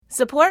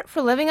Support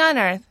for Living on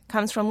Earth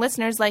comes from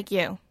listeners like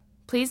you.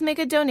 Please make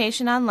a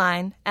donation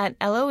online at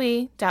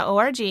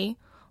loe.org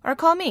or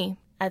call me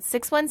at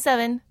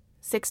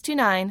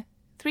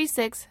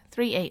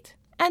 617-629-3638.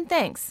 And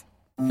thanks.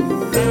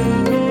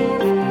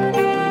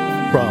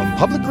 From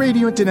Public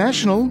Radio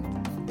International,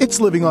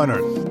 it's Living on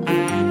Earth.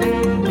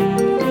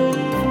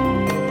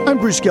 I'm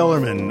Bruce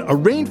Gellerman. A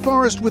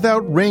rainforest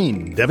without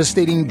rain.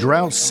 Devastating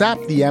droughts sap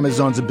the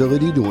Amazon's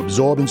ability to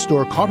absorb and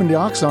store carbon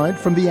dioxide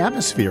from the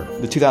atmosphere.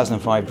 The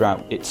 2005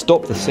 drought, it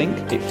stopped the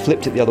sink, it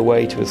flipped it the other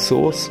way to a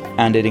source,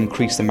 and it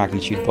increased the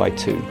magnitude by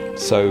 2.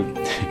 So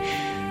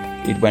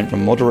it went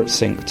from moderate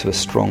sink to a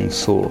strong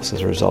source as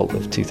a result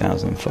of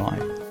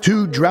 2005.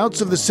 2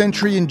 droughts of the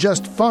century in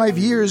just 5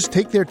 years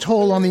take their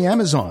toll on the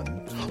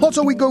Amazon.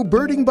 Also, we go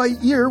birding by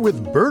ear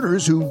with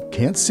birders who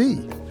can't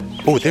see.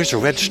 Oh, there's a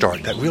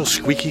redstart, that real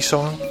squeaky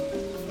song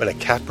with a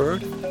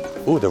catbird.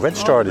 Oh, the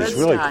redstart is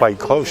really quite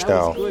close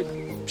now.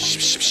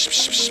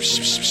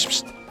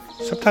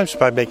 Sometimes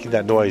by making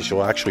that noise,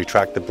 you'll actually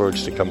attract the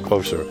birds to come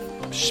closer.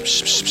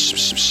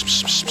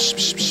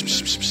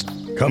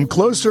 Come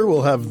closer,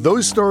 we'll have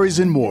those stories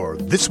and more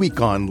this week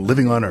on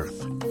Living on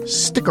Earth.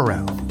 Stick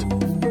around.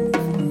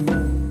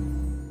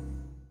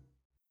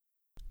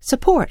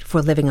 Support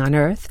for Living on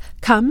Earth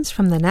comes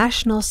from the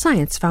National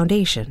Science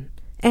Foundation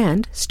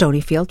and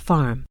Stonyfield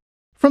Farm.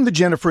 From the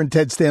Jennifer and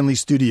Ted Stanley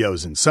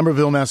Studios in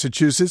Somerville,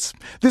 Massachusetts,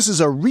 this is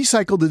a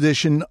recycled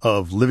edition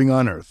of Living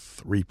on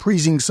Earth,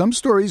 reprising some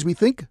stories we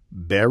think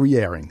bear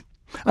re-airing.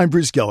 I'm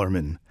Bruce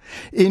Gellerman.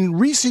 In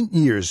recent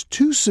years,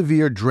 2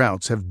 severe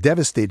droughts have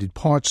devastated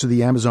parts of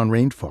the Amazon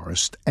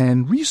rainforest,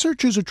 and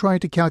researchers are trying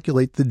to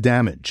calculate the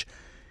damage.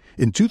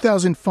 In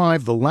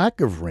 2005, the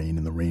lack of rain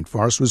in the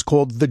rainforest was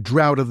called the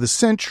drought of the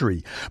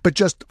century, but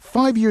just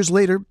 5 years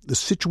later, the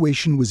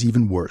situation was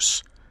even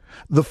worse.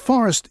 The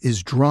forest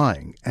is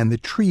drying, and the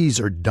trees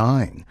are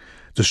dying,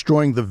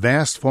 destroying the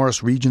vast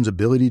forest region's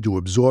ability to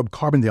absorb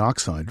carbon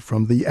dioxide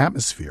from the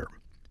atmosphere.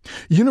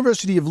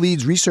 University of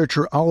Leeds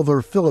researcher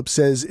Oliver Phillips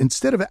says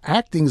instead of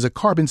acting as a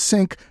carbon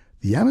sink,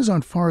 the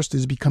Amazon forest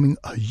is becoming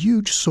a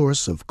huge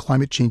source of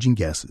climate-changing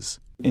gases.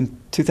 In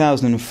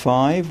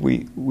 2005,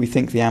 we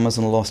think the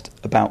Amazon lost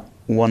about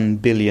 1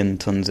 billion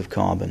tons of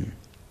carbon.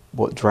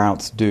 What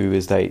droughts do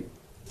is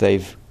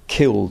they've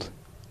killed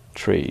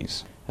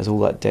trees. As all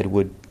that dead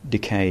wood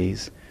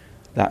decays,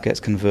 that gets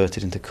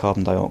converted into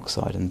carbon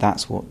dioxide, and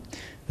that's what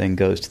then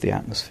goes to the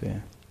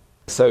atmosphere.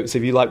 So if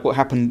you like, what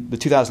happened, the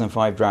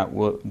 2005 drought,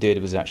 what did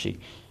was actually,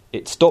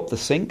 it stopped the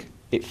sink,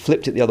 it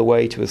flipped it the other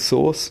way to a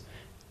source,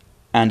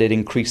 and it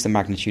increased the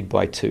magnitude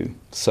by 2.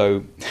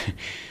 So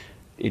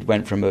it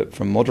went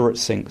from moderate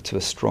sink to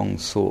a strong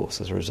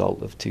source as a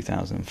result of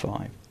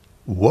 2005.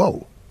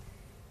 Whoa.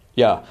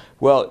 Yeah.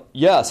 Well,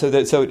 yeah, so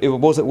it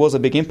was a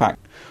big impact.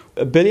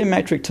 1 billion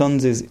metric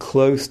tons is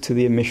close to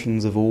the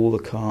emissions of all the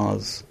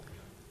cars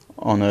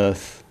on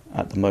Earth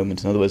at the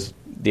moment. In other words,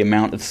 the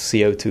amount of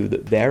CO2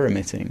 that they're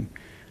emitting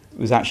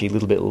was actually a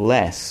little bit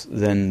less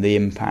than the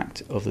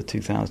impact of the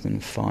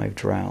 2005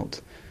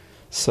 drought.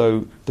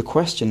 So the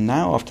question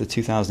now after the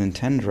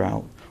 2010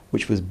 drought,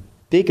 which was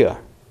bigger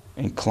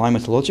in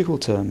climatological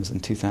terms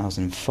than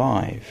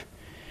 2005,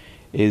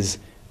 is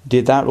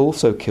did that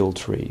also kill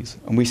trees?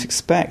 And we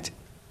suspect,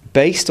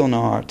 based on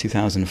our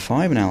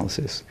 2005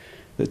 analysis,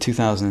 that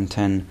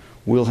 2010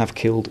 will have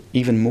killed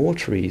even more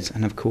trees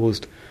and have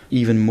caused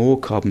even more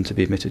carbon to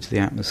be emitted to the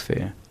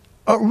atmosphere.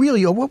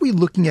 Really, what we're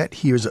looking at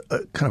here is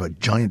a kind of a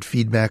giant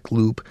feedback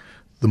loop.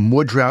 The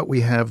more drought we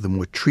have, the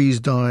more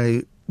trees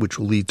die, which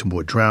will lead to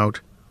more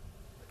drought.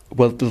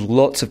 Well, there's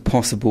lots of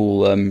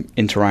possible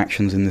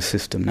interactions in the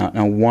system.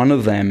 Now, one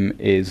of them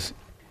is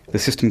the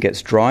system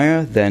gets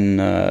drier,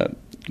 then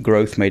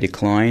growth may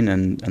decline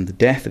and the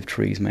death of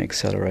trees may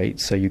accelerate,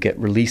 so you get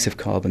release of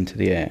carbon to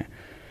the air.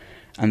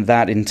 And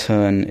that, in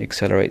turn,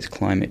 accelerates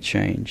climate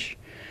change.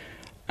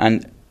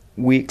 And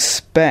we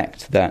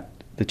expect that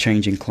the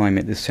changing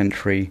climate this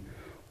century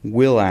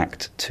will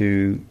act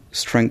to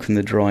strengthen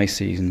the dry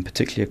season,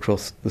 particularly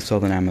across the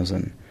southern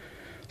Amazon.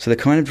 So the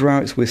kind of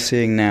droughts we're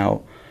seeing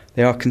now,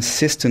 they are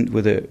consistent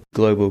with a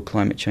global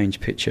climate change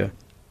picture.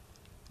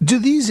 Do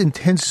these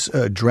intense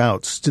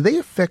droughts, do they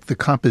affect the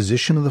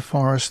composition of the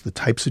forest, the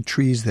types of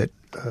trees that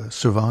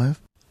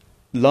survive?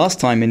 Last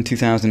time in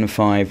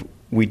 2005,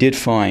 we did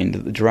find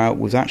that the drought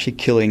was actually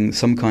killing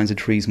some kinds of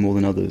trees more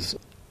than others.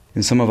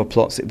 In some of our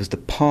plots, it was the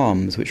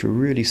palms which were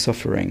really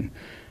suffering.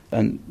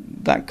 And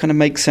that kind of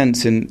makes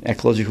sense in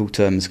ecological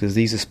terms, because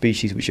these are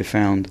species which are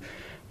found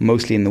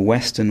mostly in the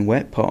western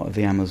wet part of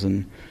the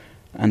Amazon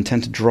and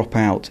tend to drop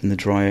out in the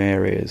drier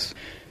areas.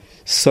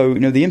 So,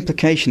 the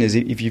implication is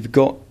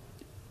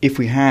if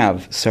we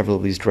have several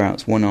of these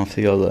droughts, one after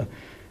the other,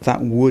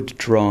 that would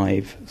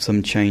drive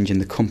some change in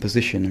the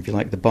composition, if you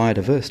like, the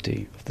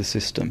biodiversity of the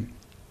system.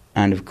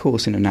 And of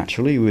course,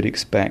 naturally, we would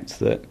expect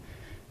that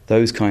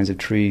those kinds of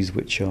trees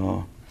which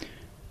are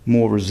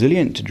more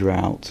resilient to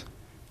drought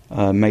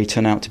may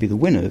turn out to be the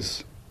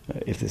winners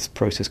if this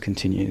process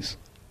continues.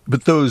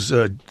 But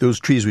those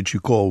trees which you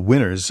call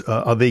winners,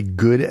 are they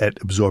good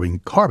at absorbing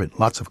carbon,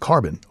 lots of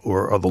carbon,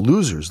 or are the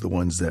losers the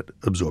ones that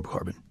absorb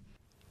carbon?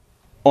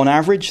 On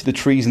average, the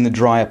trees in the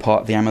drier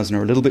part of the Amazon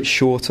are a little bit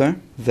shorter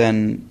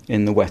than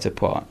in the wetter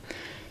part.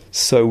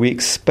 So we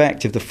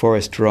expect if the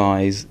forest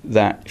dries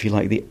that, if you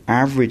like, the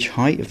average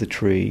height of the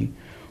tree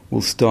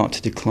will start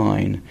to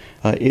decline.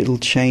 It'll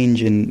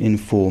change in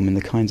form in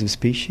the kinds of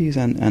species,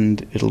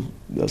 and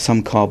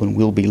some carbon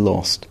will be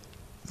lost.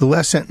 The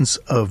last sentence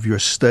of your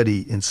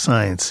study in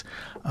Science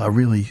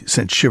really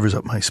sent shivers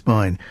up my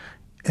spine.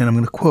 And I'm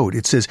going to quote.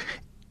 It says,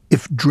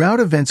 "If drought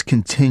events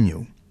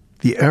continue,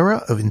 the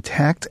era of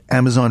intact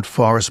Amazon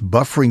forests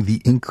buffering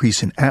the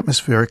increase in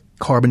atmospheric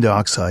carbon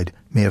dioxide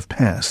may have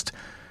passed."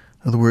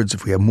 In other words,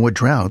 if we have more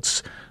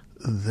droughts,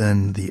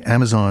 then the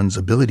Amazon's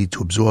ability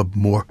to absorb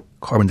more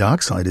carbon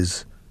dioxide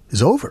is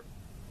over.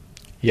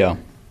 Yeah,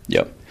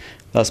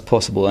 that's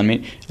possible. I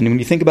mean, and when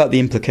you think about the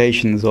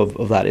implications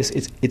of that,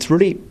 it's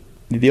really,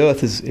 the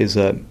Earth is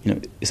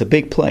a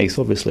big place,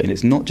 obviously, and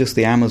it's not just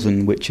the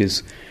Amazon which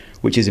is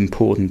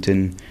important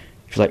in,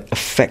 if you like,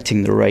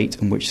 affecting the rate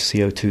in which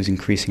CO2 is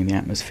increasing in the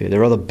atmosphere.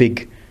 There are other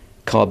big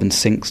carbon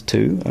sinks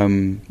too.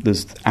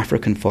 There's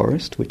African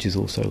forest, which is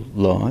also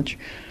large.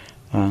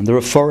 There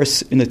are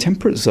forests in the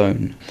temperate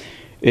zone.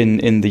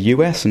 In the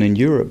US and in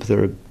Europe,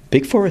 there are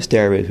big forest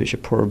areas which are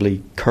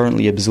probably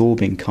currently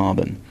absorbing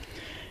carbon.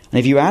 And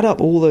if you add up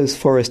all those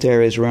forest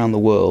areas around the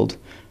world,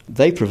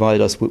 they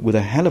provide us with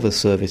a hell of a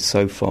service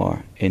so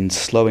far in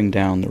slowing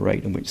down the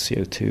rate in which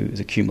CO2 is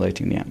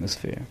accumulating in the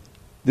atmosphere.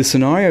 The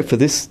scenario for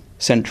this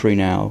century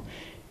now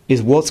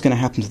is what's going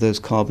to happen to those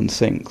carbon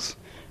sinks.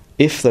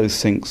 If those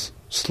sinks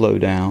slow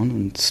down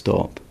and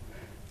stop,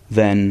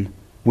 then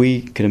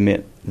we can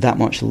emit that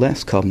much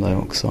less carbon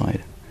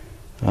dioxide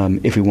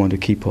if we want to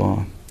keep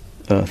our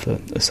Earth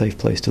a safe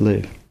place to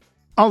live.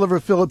 Oliver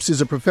Phillips is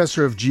a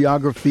professor of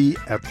geography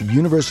at the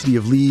University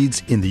of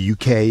Leeds in the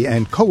UK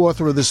and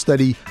co-author of the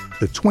study,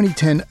 The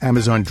 2010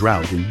 Amazon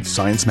Drought, in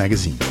Science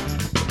magazine.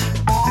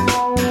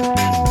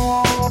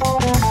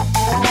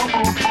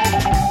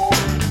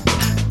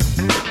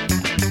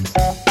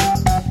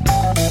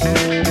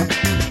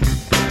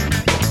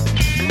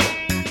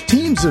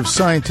 Teams of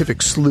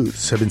scientific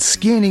sleuths have been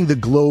scanning the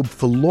globe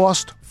for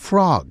lost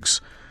frogs.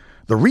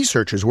 The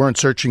researchers weren't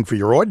searching for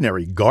your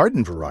ordinary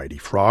garden variety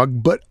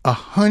frog, but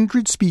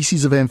 100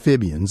 species of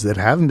amphibians that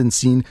haven't been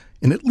seen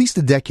in at least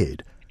a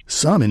decade,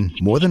 some in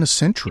more than a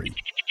century.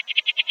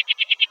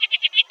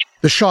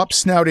 The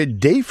sharp-snouted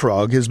day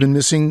frog has been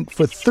missing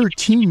for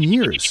 13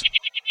 years.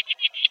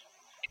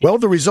 Well,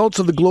 the results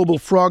of the Global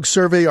Frog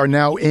Survey are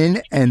now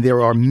in, and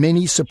there are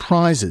many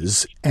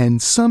surprises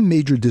and some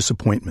major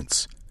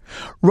disappointments.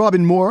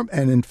 Robin Moore,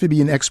 an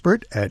amphibian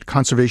expert at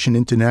Conservation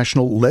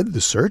International, led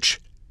the search.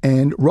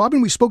 And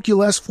Robin, we spoke to you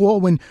last fall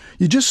when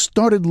you just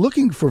started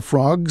looking for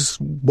frogs.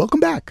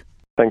 Welcome back.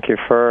 Thank you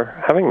for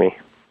having me.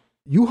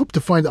 You hope to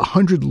find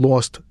 100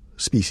 lost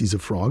species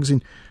of frogs,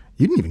 and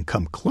you didn't even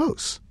come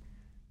close.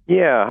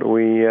 Yeah,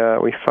 we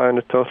found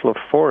a total of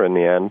 4 in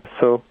the end,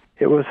 so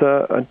it was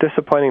a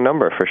disappointing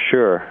number for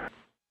sure.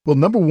 Well,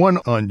 number 1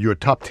 on your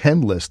top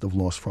 10 list of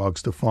lost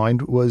frogs to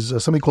find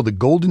was something called the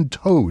golden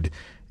toad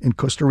in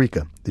Costa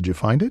Rica. Did you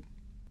find it?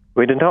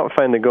 We did not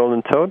find the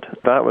golden toad.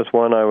 That was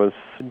one I was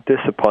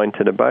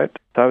disappointed about.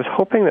 I was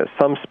hoping that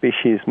some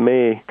species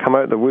may come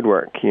out of the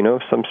woodwork,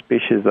 some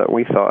species that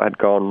we thought had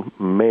gone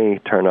may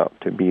turn up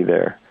to be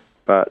there.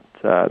 But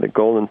the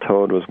golden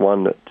toad was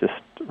one that just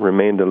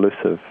remained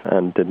elusive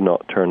and did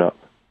not turn up.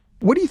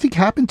 What do you think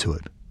happened to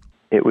it?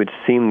 It would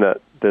seem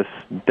that this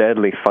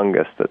deadly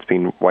fungus that's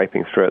been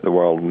wiping throughout the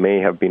world may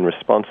have been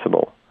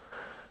responsible.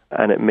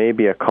 And it may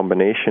be a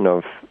combination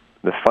of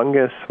the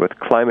fungus with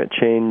climate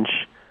change.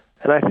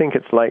 And I think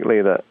it's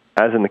likely that,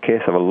 as in the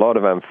case of a lot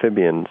of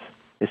amphibians,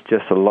 it's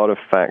just a lot of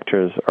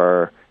factors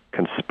are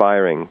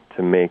conspiring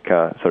to make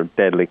a sort of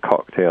deadly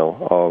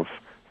cocktail of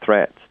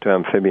threats to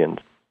amphibians.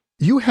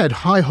 You had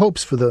high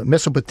hopes for the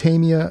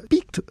Mesopotamia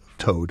beaked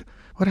toad.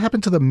 What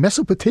happened to the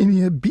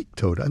Mesopotamia beaked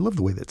toad? I love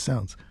the way that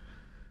sounds.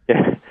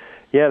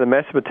 Yeah, the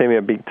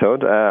Mesopotamia beaked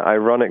toad,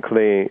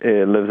 ironically,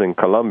 it lives in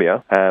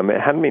Colombia.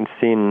 It hadn't been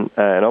seen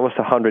in almost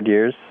 100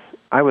 years.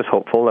 I was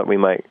hopeful that we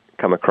might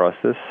come across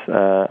this,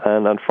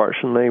 and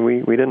unfortunately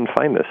we didn't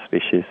find this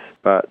species.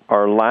 But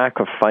our lack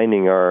of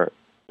finding our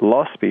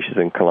lost species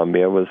in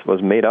Colombia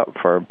was made up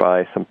for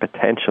by some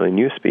potentially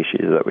new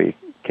species that we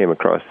came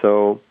across.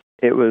 So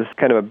it was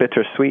kind of a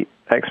bittersweet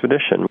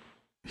expedition.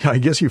 Yeah, I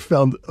guess you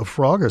found a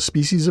frog, a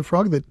species of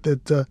frog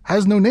that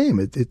has no name.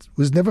 It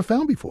was never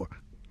found before.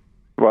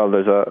 Well,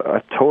 there's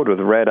a toad with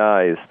red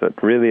eyes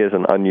that really is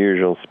an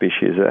unusual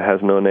species. It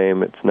has no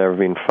name. It's never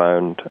been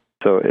found.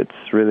 So it's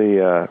really,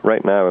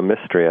 right now, a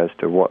mystery as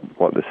to what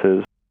this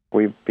is.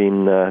 We've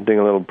been doing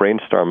a little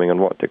brainstorming on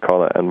what to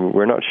call it, and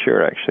we're not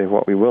sure, actually,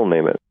 what we will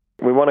name it.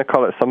 We want to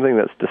call it something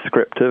that's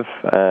descriptive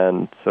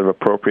and sort of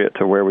appropriate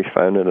to where we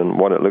found it and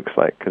what it looks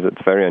like, because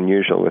it's very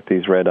unusual with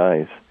these red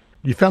eyes.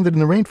 You found it in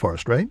the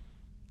rainforest, right?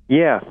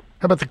 Yeah.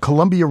 How about the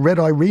Columbia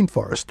red-eye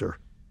rainforester?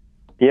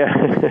 Yeah.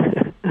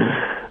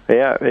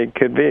 Yeah, it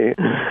could be.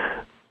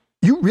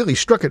 You really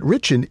struck it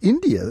rich in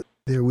India.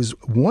 There was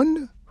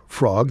one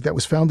frog that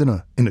was found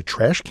in a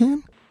trash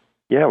can?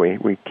 Yeah,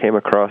 we came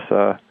across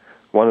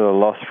one of the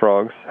lost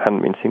frogs,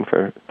 hadn't been seen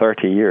for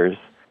 30 years,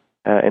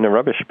 in a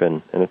rubbish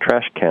bin, in a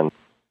trash can.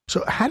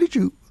 So how did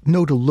you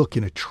know to look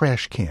in a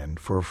trash can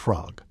for a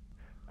frog?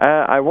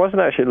 I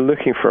wasn't actually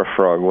looking for a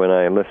frog when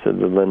I lifted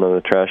the lid on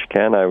the trash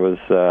can. I was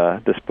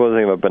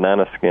disposing of a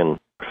banana skin,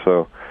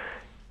 so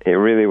it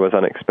really was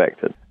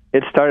unexpected.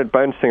 It started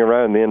bouncing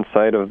around the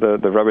inside of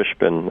the rubbish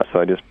bin, so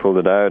I just pulled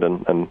it out,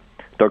 and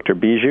Dr.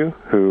 Bijou,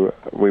 who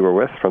we were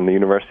with from the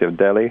University of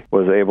Delhi,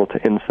 was able to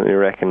instantly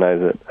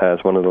recognize it as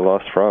one of the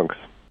lost frogs.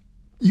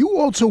 You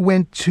also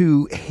went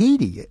to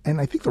Haiti, and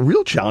I think the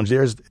real challenge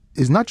there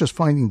is not just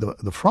finding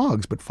the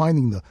frogs, but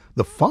finding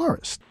the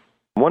forest.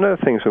 One of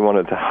the things we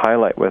wanted to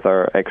highlight with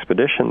our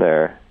expedition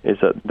there is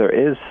that there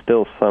is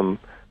still some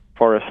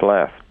forest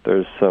left.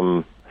 There's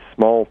some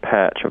small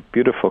patch of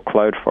beautiful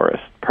cloud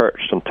forest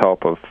perched on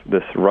top of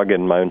this rugged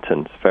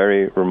mountains,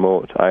 very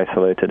remote,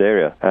 isolated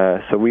area.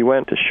 So we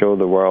went to show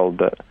the world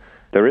that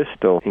there is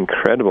still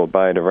incredible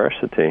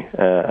biodiversity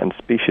and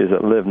species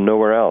that live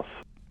nowhere else.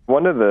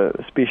 One of the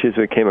species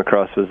we came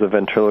across was the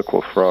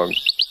ventriloquial frog.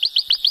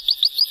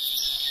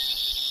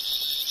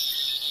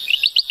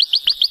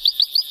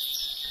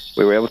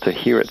 We were able to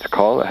hear its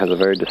call. It has a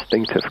very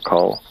distinctive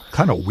call.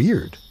 Kind of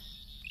weird.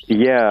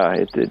 Yeah,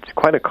 it's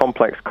quite a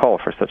complex call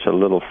for such a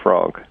little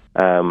frog.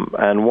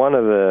 And one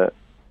of the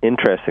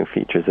interesting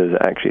features is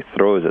it actually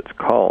throws its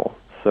call.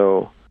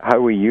 So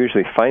how we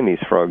usually find these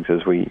frogs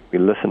is we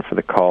listen for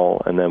the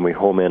call, and then we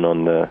home in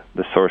on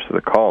the source of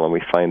the call, and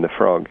we find the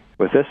frog.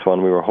 With this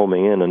one, we were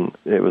homing in, and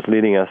it was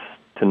leading us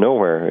to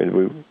nowhere.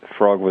 The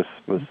frog was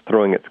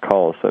throwing its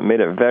call, so it made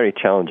it very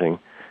challenging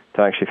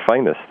to actually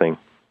find this thing.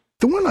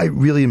 The one I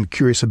really am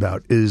curious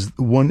about is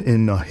the one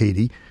in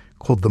Haiti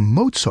called the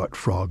Mozart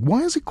frog.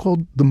 Why is it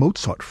called the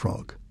Mozart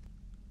frog?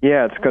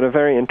 Yeah, it's got a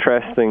very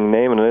interesting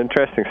name and an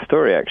interesting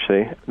story,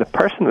 actually. The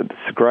person that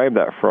described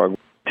that frog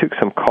took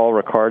some call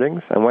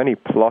recordings, and when he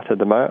plotted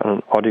them out on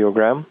an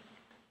audiogram,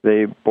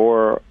 they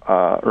bore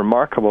a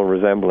remarkable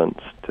resemblance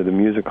to the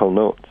musical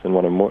notes in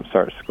one of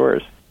Mozart's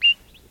scores.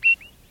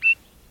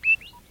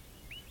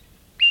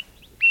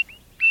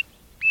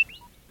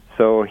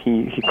 So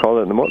he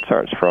called it the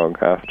Mozart's frog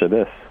after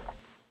this.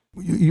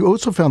 You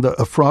also found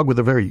a frog with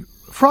a very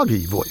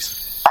froggy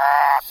voice.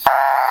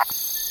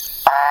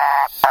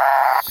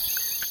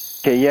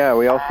 Okay, yeah,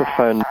 we also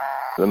found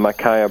the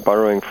Makaya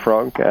burrowing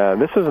frog.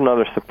 This was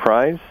another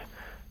surprise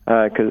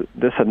because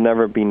this had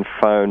never been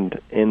found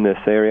in this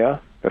area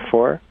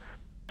before.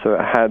 So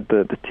it had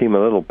the team a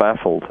little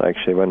baffled,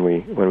 actually, when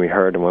we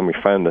heard and when we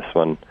found this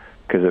one,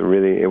 because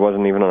it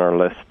wasn't even on our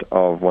list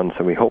of ones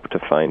that we hoped to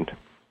find.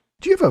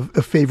 Do you have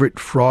a favorite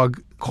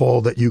frog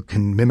call that you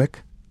can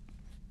mimic?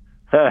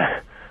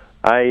 There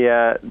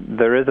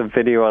is a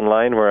video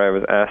online where I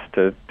was asked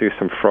to do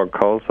some frog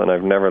calls, and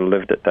I've never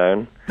lived it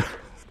down.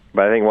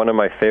 But I think one of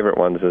my favorite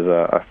ones is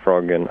a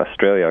frog in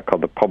Australia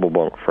called the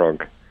Pobblebonk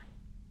frog.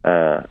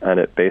 And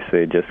it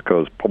basically just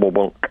goes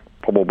Pobblebonk,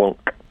 Pobblebonk,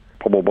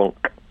 Pobblebonk.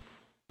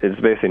 It's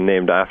basically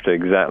named after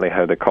exactly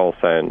how the call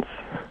sounds.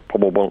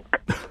 Pobblebonk.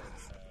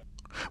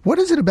 What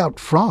is it about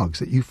frogs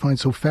that you find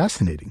so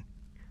fascinating?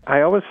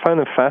 I always found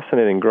them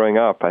fascinating growing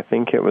up. I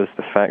think it was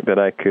the fact that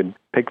I could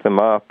pick them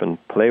up and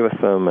play with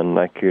them, and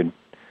I could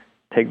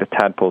take the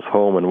tadpoles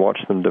home and watch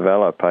them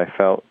develop. I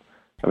felt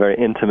a very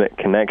intimate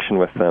connection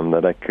with them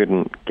that I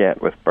couldn't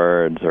get with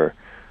birds or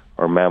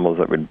mammals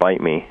that would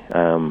bite me.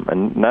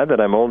 And now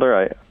that I'm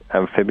older,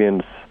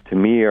 amphibians, to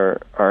me, are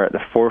at the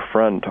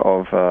forefront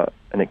of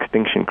an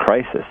extinction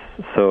crisis.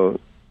 So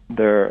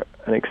they're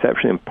an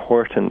exceptionally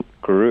important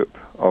group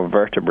of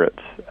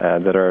vertebrates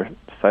that are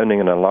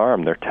sounding an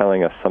alarm. They're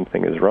telling us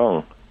something is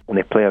wrong. And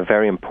they play a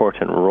very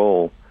important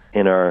role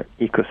in our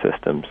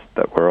ecosystems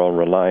that we're all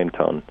reliant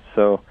on.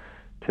 So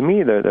to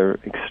me, they're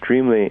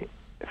extremely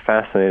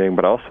fascinating,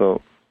 but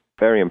also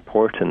very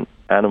important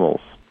animals.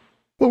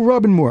 Well,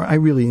 Robin Moore, I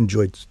really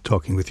enjoyed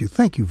talking with you.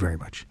 Thank you very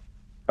much.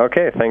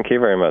 Okay, thank you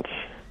very much.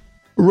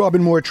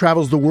 Robin Moore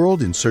travels the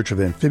world in search of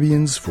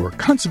amphibians for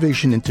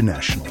Conservation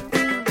International.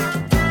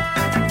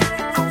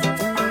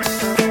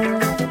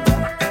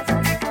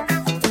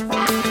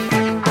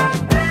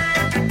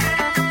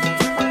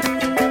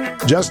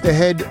 Just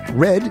ahead,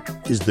 red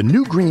is the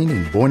new green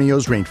in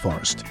Borneo's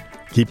rainforest.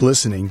 Keep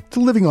listening to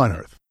Living on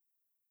Earth.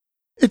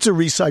 It's a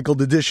recycled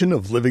edition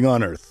of Living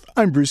on Earth.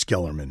 I'm Bruce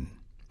Kellerman.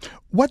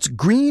 What's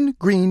green,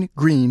 green,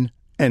 green,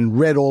 and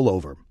red all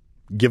over?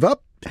 Give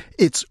up?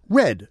 It's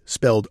REDD,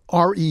 spelled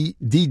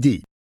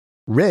R-E-D-D.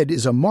 REDD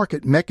is a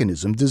market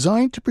mechanism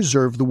designed to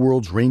preserve the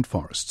world's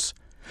rainforests.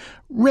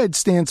 REDD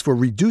stands for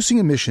Reducing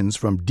Emissions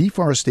from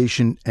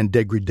Deforestation and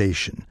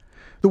Degradation.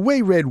 The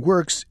way REDD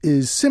works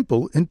is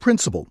simple in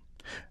principle.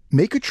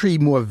 Make a tree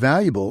more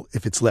valuable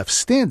if it's left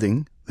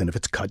standing than if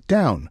it's cut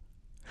down.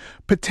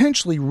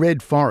 Potentially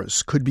red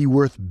forests could be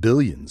worth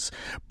billions,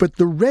 but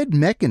the red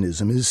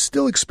mechanism is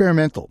still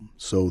experimental,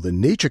 so the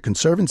Nature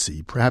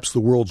Conservancy, perhaps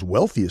the world's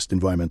wealthiest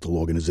environmental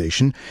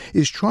organization,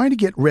 is trying to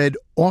get red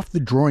off the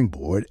drawing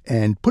board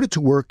and put it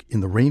to work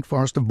in the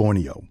rainforest of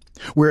Borneo,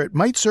 where it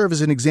might serve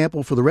as an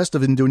example for the rest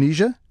of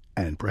Indonesia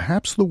and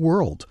perhaps the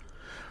world.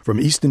 From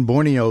eastern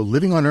Borneo,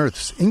 Living on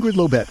Earth's Ingrid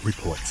Lobet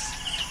reports.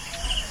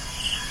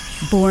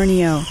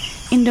 Borneo.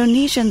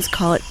 Indonesians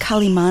call it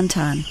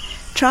Kalimantan.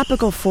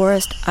 Tropical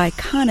forest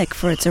iconic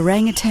for its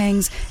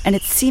orangutans and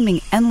its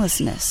seeming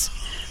endlessness.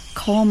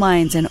 Coal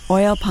mines and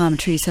oil palm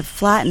trees have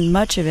flattened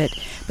much of it,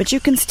 but you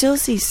can still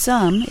see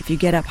some if you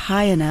get up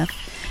high enough.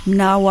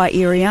 Nawa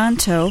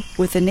Irianto,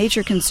 with the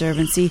Nature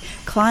Conservancy,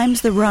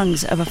 climbs the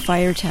rungs of a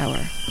fire tower.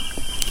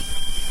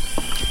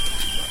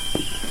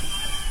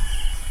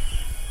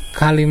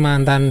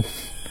 Kalimantan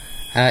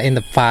in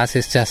the past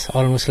is just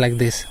almost like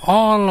this,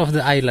 all of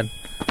the island.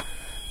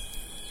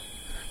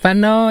 But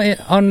now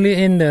only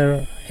in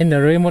the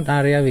remote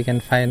area we can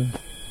find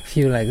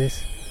few like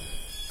this.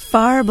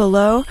 Far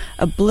below,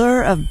 a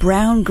blur of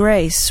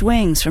brown-gray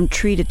swings from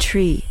tree to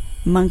tree.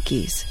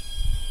 Monkeys.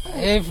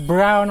 If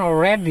brown or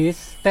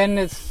reddish, then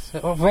it's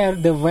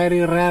the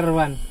very rare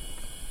one.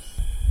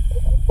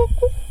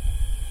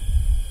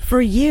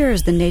 For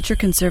years, the Nature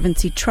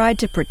Conservancy tried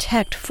to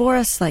protect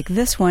forests like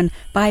this one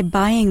by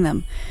buying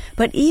them.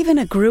 But even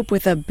a group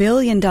with $1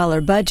 billion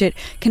budget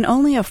can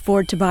only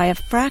afford to buy a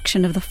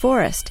fraction of the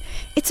forest.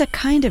 It's a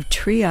kind of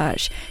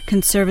triage.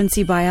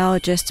 Conservancy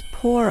biologists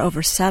pore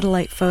over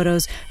satellite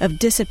photos of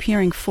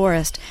disappearing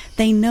forest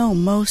they know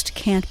most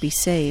can't be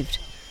saved.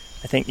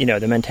 I think,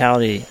 the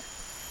mentality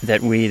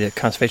that we, the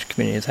conservation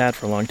community, has had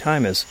for a long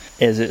time is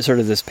sort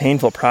of this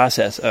painful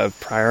process of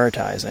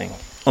prioritizing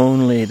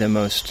only the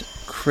most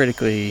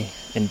critically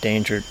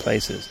endangered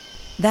places.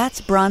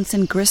 That's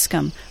Bronson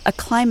Griscom, a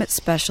climate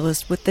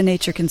specialist with the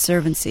Nature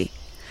Conservancy.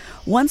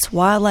 Once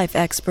wildlife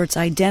experts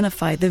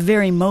identify the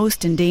very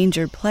most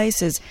endangered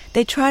places,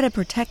 they try to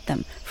protect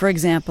them, for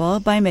example,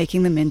 by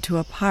making them into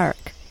a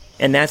park.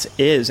 And that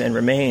is and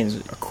remains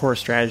a core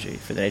strategy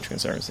for the Nature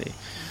Conservancy.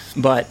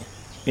 But,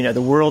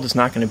 the world is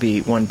not going to be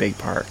one big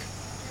park,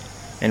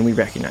 and we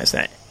recognize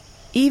that.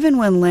 Even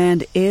when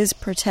land is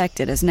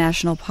protected as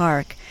national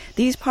park,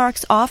 these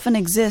parks often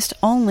exist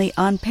only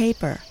on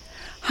paper.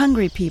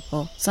 Hungry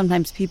people,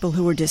 sometimes people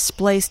who were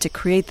displaced to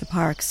create the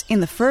parks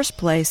in the first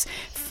place,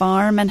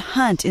 farm and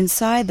hunt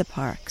inside the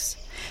parks.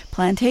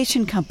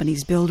 Plantation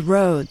companies build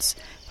roads.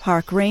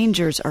 Park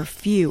rangers are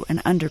few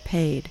and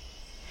underpaid.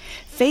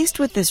 Faced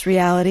with this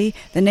reality,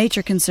 the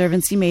Nature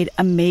Conservancy made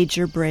a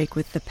major break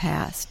with the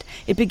past.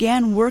 It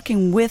began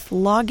working with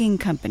logging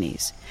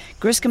companies.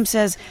 Griscom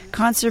says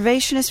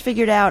conservationists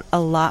figured out a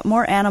lot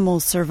more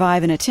animals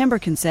survive in a timber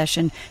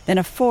concession than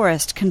a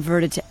forest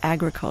converted to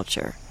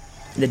agriculture.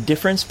 The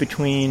difference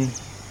between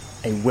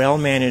a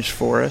well-managed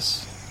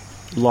forest,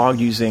 logged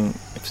using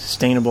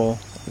sustainable,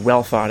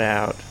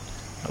 well-thought-out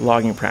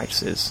logging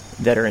practices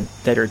that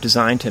are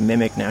designed to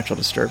mimic natural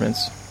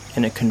disturbance,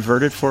 and a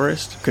converted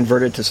forest,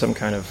 converted to some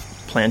kind of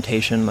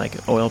plantation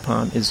like oil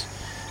palm, is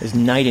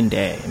night and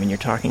day. I mean, you're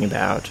talking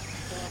about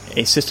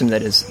a system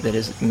that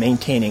is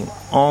maintaining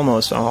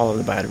almost all of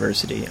the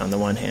biodiversity on the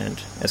one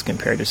hand, as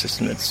compared to a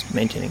system that's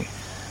maintaining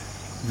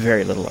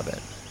very little of it.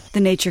 The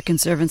Nature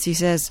Conservancy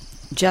says,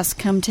 just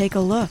come take a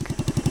look.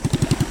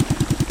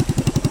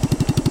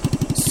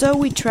 So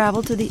we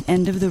travel to the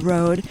end of the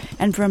road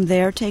and from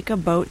there take a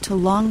boat to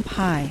Long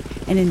Pai,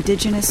 an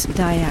indigenous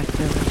Dayak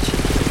village.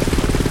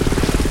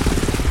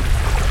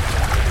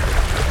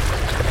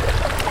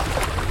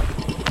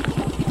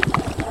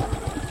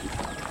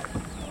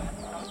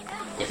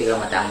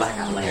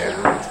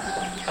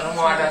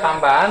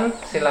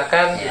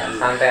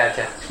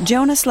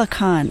 Jonas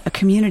Lacan, a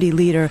community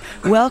leader,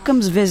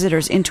 welcomes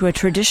visitors into a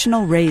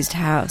traditional raised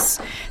house.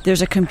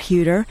 There's a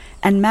computer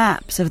and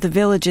maps of the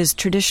village's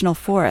traditional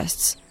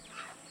forests.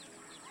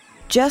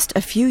 Just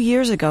a few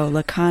years ago,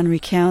 Lacan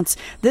recounts,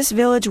 this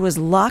village was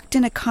locked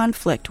in a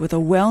conflict with a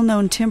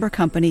well-known timber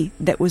company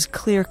that was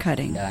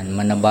clear-cutting. They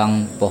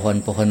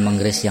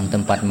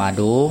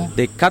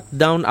cut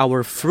down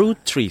our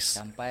fruit trees.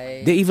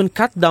 They even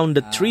cut down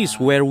the trees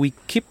where we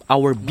keep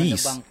our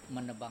bees.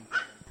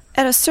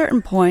 At a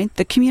certain point,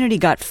 the community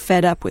got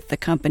fed up with the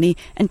company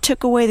and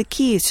took away the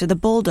keys to the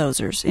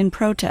bulldozers in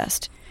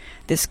protest.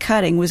 This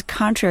cutting was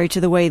contrary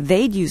to the way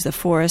they'd used the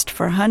forest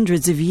for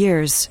hundreds of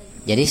years.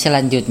 Jadi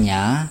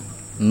selanjutnya,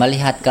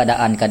 melihat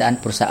keadaan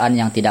perusahaan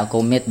yang tidak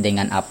komit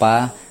dengan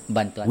apa,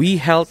 bantuan.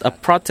 We held a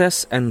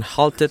protest and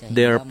halted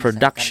their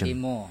production.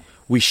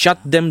 We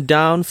shut them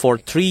down for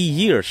 3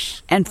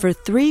 years. And for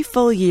 3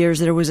 full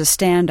years there was a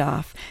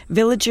standoff.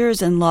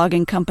 Villagers and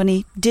logging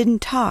company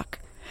didn't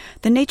talk.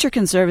 The Nature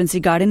Conservancy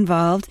got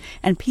involved,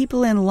 and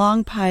people in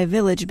Long Pai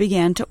village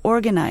began to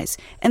organize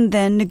and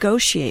then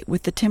negotiate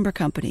with the timber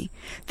company.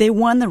 They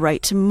won the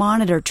right to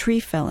monitor tree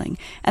felling,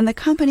 and the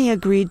company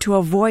agreed to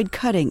avoid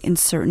cutting in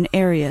certain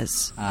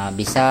areas.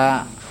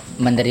 Bisa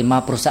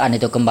menerima perusahaan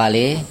itu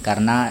kembali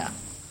karena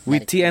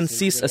with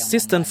TNC's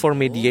assistance for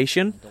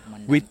mediation,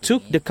 we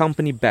took the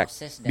company back.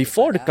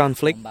 Before the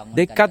conflict,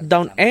 they cut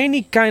down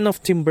any kind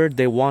of timber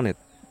they wanted.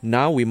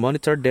 Now we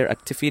monitor their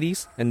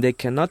activities and they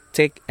cannot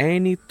take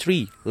any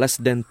tree less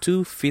than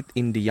 2 feet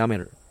in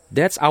diameter.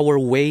 That's our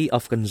way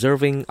of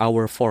conserving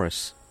our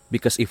forests.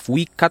 Because if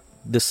we cut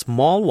the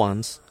small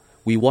ones,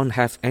 we won't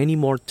have any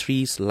more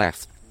trees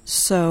left.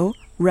 So,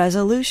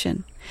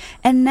 resolution.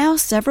 And now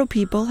several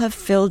people have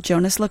filled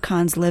Jonas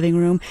Lacan's living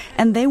room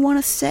and they want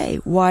to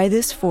say why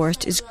this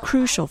forest is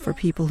crucial for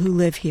people who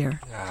live here.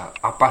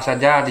 Apa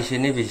saja di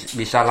sini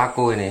bisa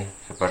laku ini,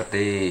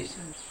 seperti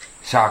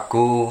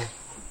sagu.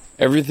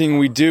 Everything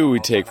we do, we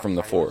take from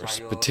the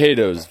forest.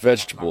 Potatoes,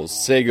 vegetables,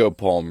 sago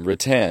palm,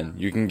 rattan.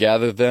 You can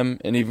gather them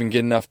and even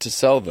get enough to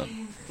sell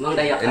them.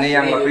 Ini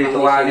yang lebih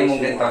tua ini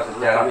mungkin tahu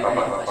sejarah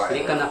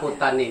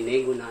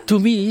bapak-bapak. To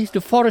me,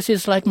 the forest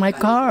is like my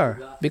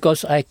car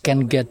because I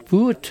can get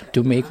wood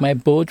to make my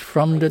boat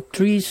from the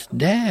trees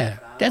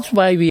there. That's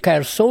why we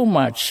care so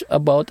much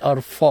about our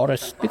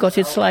forest because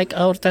it's like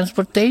our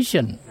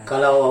transportation.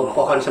 Kalau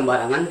pohon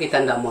sembarangan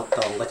kita tidak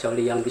motong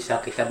kecuali yang bisa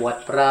kita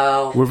buat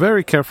perahu. We're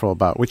very careful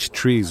about which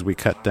trees we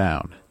cut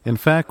down. In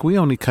fact, we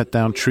only cut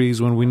down trees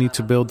when we need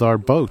to build our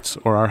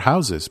boats or our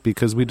houses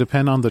because we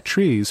depend on the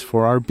trees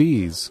for our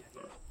bees.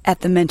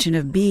 At the mention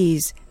of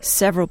bees,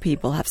 several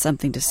people have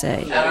something to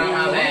say.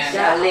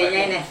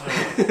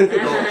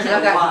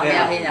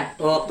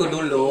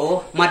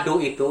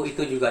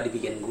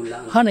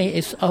 Honey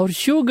is our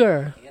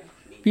sugar.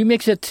 We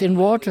mix it in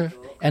water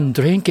and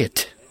drink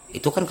it.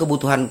 Itu kan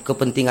kebutuhan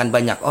kepentingan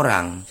banyak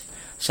orang.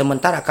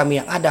 Sementara kami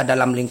yang ada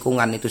dalam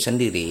lingkungan itu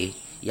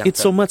sendiri.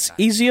 It's so much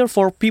easier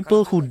for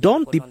people who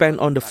don't depend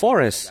on the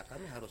forest.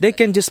 They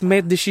can just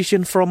make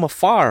decisions from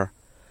afar.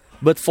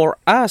 But for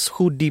us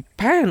who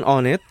depend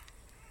on it,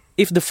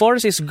 if the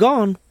forest is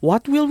gone,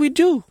 what will we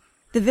do?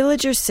 The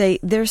villagers say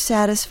they're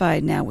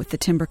satisfied now with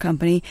the timber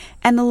company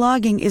and the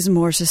logging is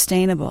more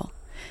sustainable.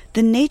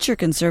 The Nature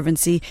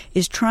Conservancy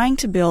is trying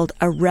to build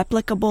a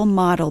replicable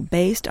model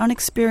based on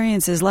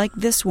experiences like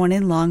this one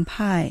in Long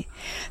Pai.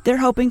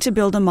 They're hoping to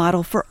build a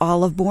model for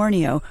all of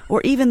Borneo, or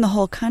even the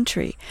whole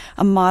country,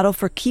 a model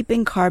for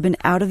keeping carbon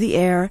out of the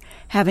air,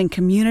 having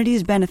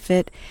communities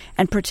benefit,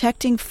 and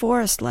protecting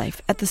forest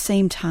life at the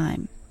same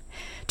time.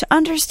 To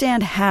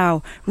understand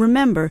how,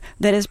 remember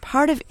that as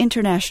part of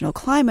international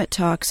climate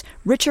talks,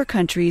 richer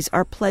countries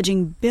are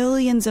pledging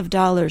billions of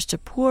dollars to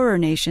poorer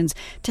nations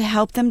to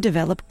help them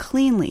develop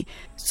cleanly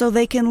so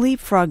they can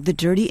leapfrog the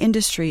dirty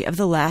industry of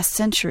the last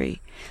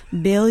century.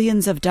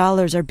 Billions of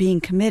dollars are being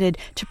committed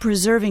to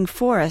preserving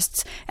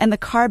forests and the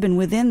carbon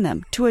within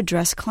them to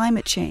address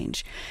climate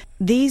change.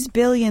 These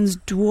billions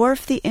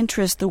dwarf the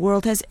interest the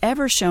world has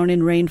ever shown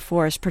in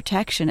rainforest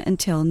protection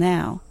until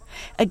now.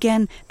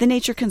 Again, the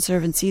Nature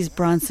Conservancy's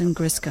Bronson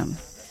Griscom.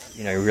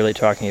 You're really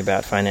talking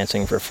about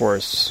financing for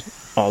forests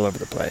all over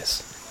the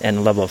place, and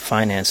a level of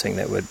financing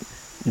that would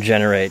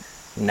generate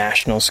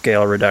national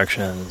scale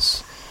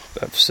reductions,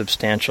 a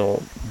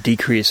substantial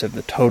decrease of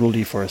the total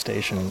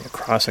deforestation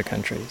across a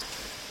country.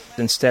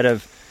 Instead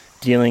of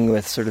dealing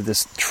with sort of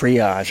this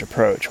triage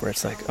approach where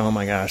it's like, oh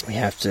my gosh, we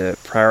have to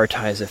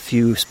prioritize a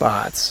few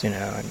spots, and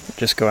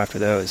just go after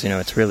those.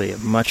 It's really a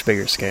much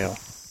bigger scale.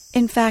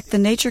 In fact, the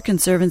Nature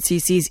Conservancy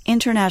sees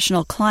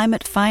international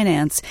climate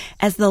finance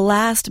as the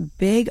last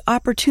big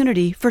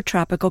opportunity for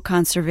tropical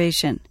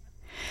conservation.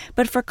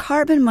 But for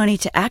carbon money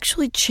to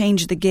actually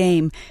change the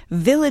game,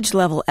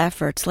 village-level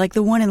efforts like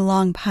the one in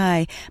Long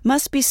Pai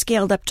must be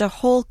scaled up to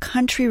whole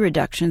country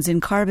reductions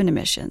in carbon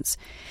emissions.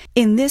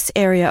 In this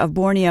area of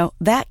Borneo,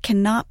 that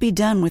cannot be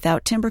done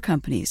without timber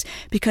companies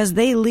because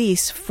they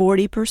lease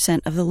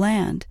 40% of the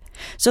land.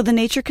 So the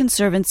Nature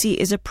Conservancy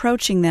is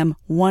approaching them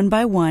one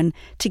by one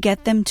to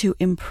get them to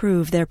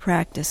improve their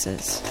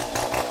practices.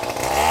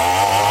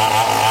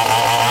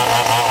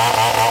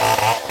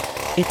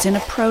 It's an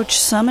approach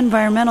some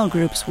environmental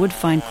groups would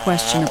find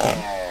questionable.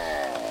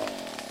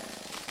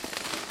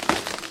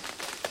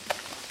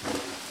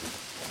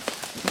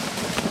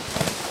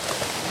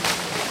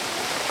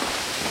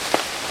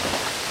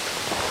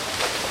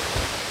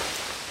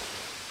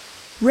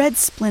 Red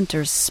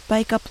splinters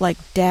spike up like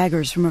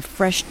daggers from a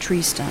fresh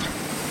tree stump.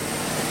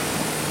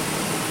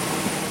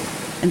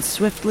 And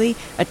swiftly,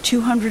 a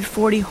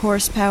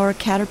 240-horsepower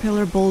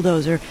Caterpillar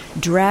bulldozer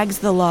drags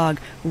the log,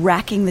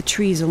 racking the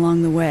trees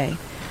along the way.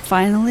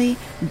 Finally,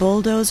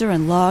 bulldozer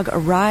and log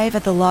arrive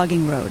at the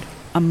logging road,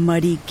 a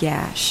muddy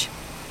gash.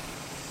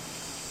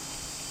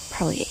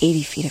 Probably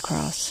 80 feet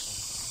across.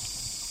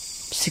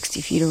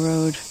 60 feet of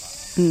road,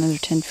 another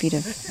 10 feet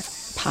of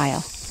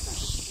pile.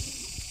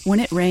 When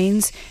it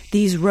rains,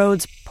 these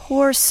roads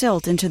pour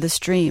silt into the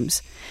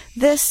streams.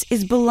 This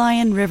is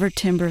Balayan River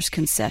Timber's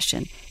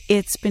concession.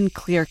 It's been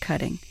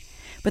clear-cutting.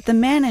 But the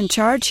man in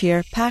charge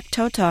here, Pak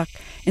Totok,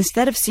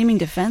 instead of seeming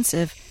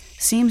defensive,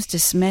 seems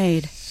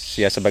dismayed.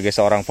 Sebagai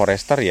seorang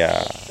forester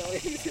ya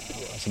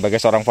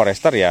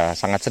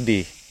sangat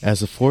sedih.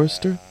 As a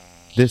forester,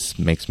 this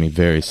makes me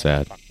very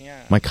sad.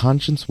 My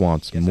conscience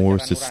wants more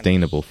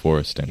sustainable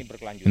foresting.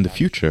 In the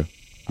future,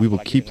 we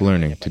will keep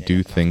learning to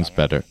do things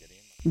better.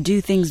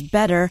 do things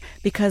better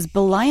because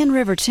Balayan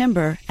River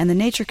Timber and the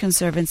Nature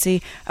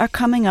Conservancy are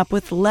coming up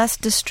with less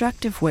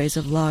destructive ways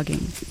of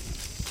logging.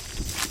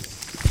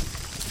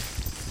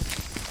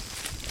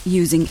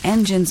 Using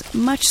engines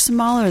much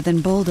smaller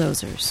than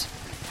bulldozers.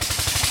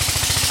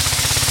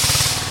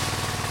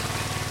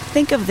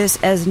 Think of this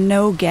as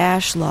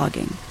no-gash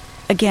logging.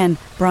 Again,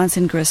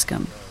 Bronson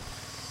Griscom.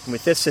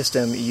 With this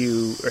system,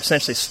 you are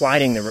essentially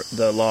sliding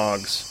the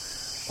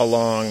logs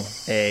along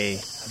a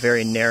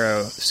very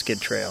narrow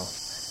skid trail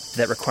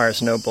that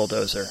requires no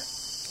bulldozer.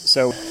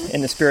 So,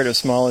 in the spirit of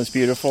small is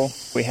beautiful,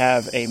 we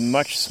have a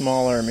much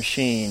smaller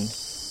machine.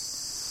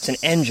 It's an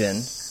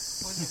engine.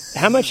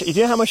 Do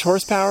you know how much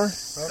horsepower?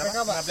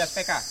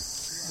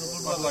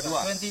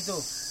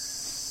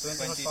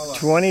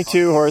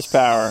 22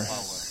 horsepower.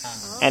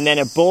 And then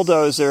a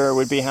bulldozer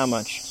would be how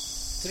much?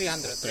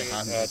 200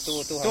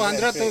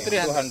 to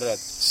 300.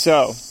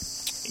 So,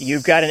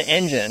 you've got an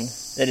engine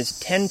that is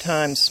 10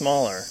 times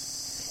smaller,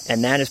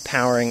 and that is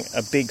powering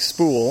a big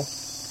spool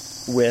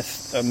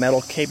with a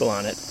metal cable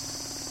on it,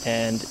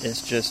 and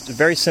it's just a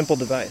very simple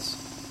device.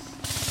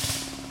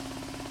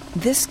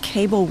 This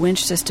cable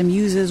winch system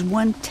uses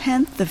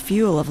 1/10 the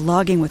fuel of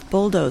logging with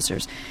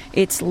bulldozers.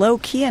 It's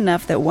low-key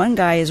enough that one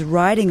guy is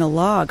riding a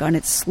log on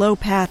its slow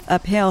path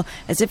uphill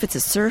as if it's a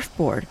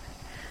surfboard.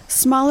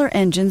 Smaller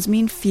engines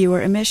mean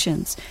fewer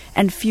emissions,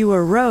 and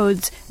fewer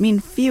roads mean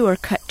fewer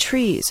cut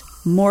trees,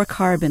 more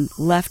carbon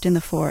left in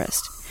the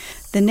forest.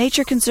 The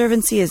Nature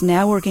Conservancy is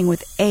now working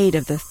with 8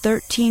 of the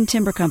 13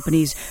 timber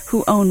companies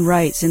who own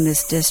rights in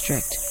this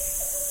district.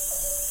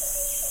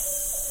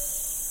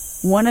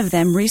 One of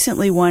them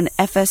recently won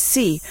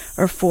FSC,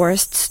 or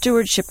Forest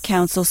Stewardship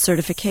Council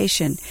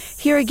certification.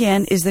 Here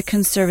again is the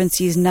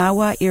Conservancy's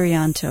Nawa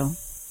Irianto.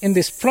 In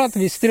this plot,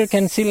 we still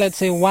can see, let's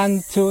say,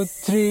 1, 2,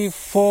 3,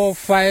 4,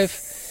 5,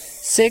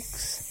 6,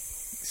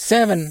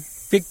 7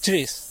 big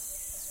trees.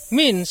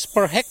 Means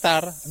per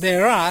hectare,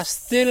 there are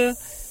still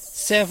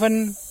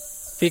 7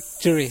 big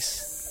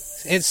trees.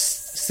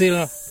 It's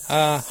still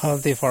a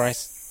healthy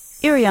forest.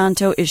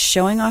 Irianto is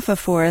showing off a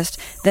forest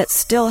that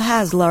still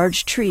has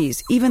large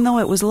trees, even though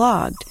it was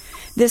logged.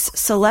 This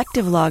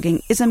selective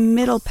logging is a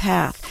middle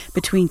path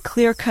between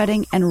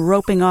clear-cutting and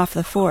roping off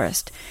the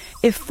forest.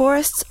 If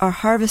forests are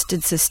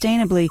harvested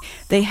sustainably,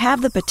 they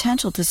have the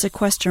potential to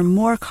sequester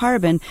more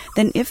carbon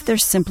than if they're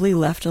simply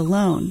left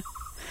alone.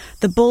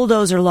 The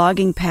bulldozer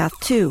logging path,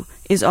 too,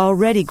 is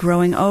already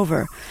growing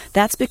over.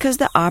 That's because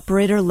the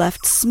operator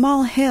left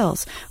small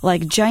hills,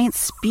 like giant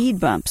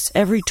speed bumps,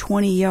 every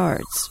 20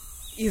 yards.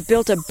 You've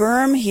built a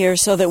berm here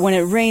so that when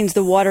it rains,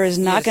 the water is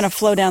not going to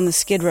flow down the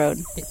skid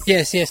road.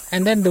 Yes.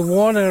 And then the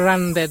water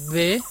runs that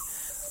way,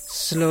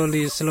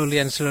 slowly,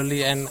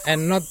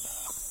 and not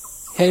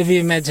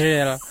heavy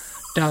material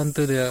down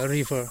to the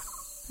river.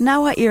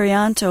 Nawa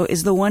Irianto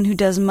is the one who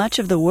does much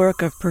of the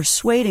work of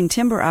persuading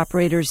timber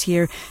operators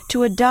here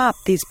to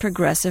adopt these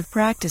progressive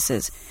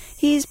practices.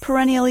 He's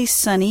perennially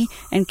sunny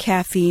and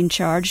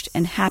caffeine-charged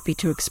and happy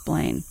to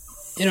explain.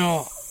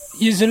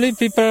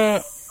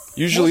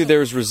 Usually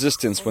there's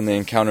resistance when they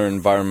encounter an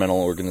environmental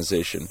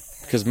organization,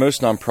 because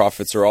most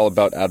nonprofits are all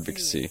about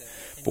advocacy.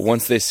 But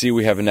once they see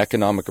we have an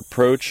economic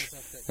approach,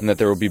 and that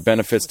there will be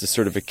benefits to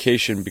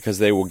certification because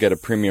they will get a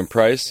premium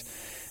price,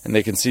 and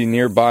they can see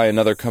nearby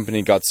another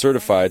company got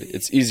certified,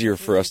 it's easier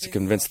for us to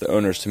convince the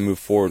owners to move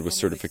forward with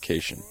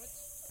certification.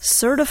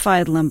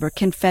 Certified lumber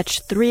can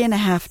fetch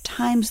 3.5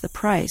 times the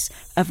price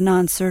of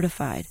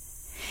non-certified.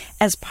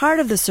 As part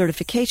of the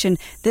certification,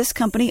 this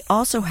company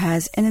also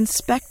has an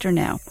inspector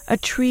now, a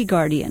tree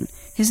guardian.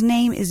 His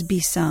name is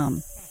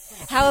Bisam.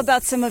 How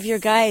about some of your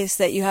guys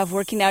that you have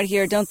working out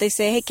here? Don't they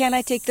say, hey, can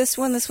I take this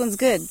one? This one's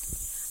good.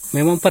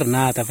 Memang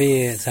pernah,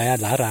 tapi saya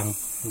larang.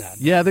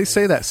 Yeah, they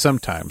say that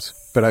sometimes,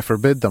 but I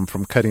forbid them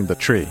from cutting the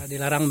tree.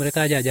 Dilarang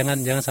mereka aja,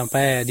 jangan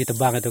sampai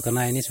ditebang itu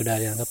karena ini sudah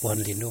dianggap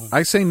pohon lindung.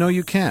 I say no,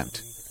 you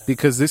can't,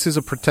 because this is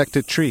a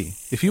protected tree.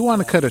 If you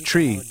want to cut a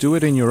tree, do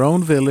it in your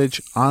own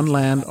village, on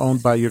land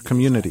owned by your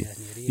community.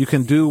 You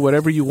can do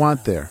whatever you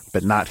want there,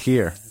 but not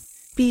here.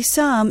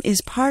 Bisam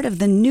is part of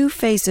the new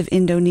face of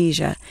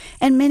Indonesia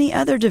and many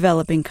other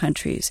developing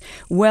countries,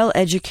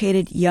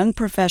 well-educated young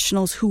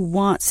professionals who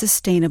want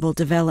sustainable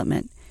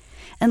development.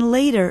 And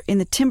later, in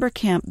the timber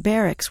camp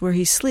barracks where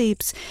he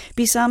sleeps,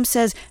 Bisam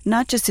says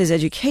not just his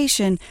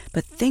education,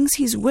 but things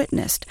he's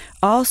witnessed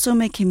also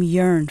make him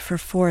yearn for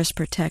forest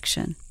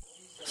protection.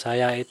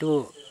 Saya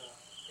itu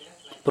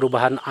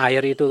perubahan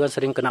air itu kan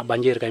sering kena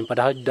banjir kan,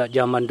 padahal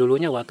zaman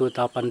dulunya waktu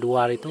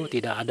 82 itu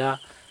tidak ada.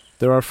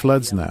 There are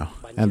floods now,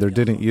 and there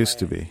didn't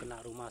used to be.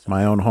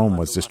 My own home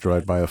was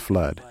destroyed by a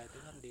flood.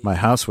 My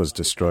house was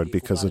destroyed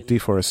because of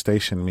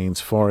deforestation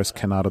means forests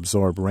cannot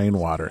absorb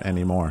rainwater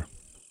anymore.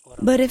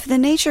 But if the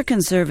Nature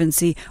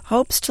Conservancy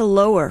hopes to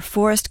lower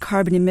forest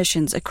carbon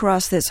emissions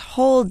across this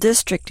whole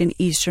district in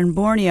eastern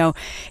Borneo,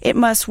 it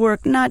must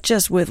work not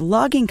just with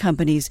logging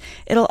companies,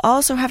 it'll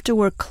also have to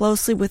work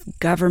closely with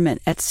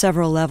government at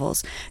several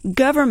levels.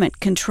 Government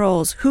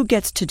controls who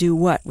gets to do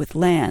what with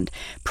land.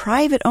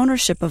 Private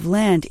ownership of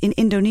land in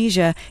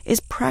Indonesia is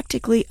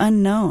practically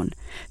unknown.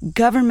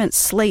 Government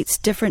slates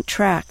different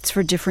tracts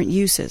for different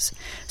uses.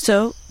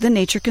 So the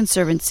Nature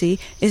Conservancy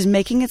is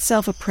making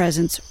itself a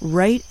presence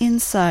right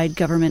inside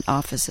government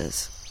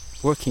offices.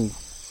 Working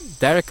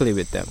directly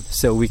with them.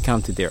 So we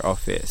come to their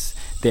office.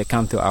 They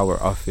come to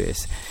our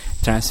office,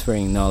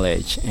 transferring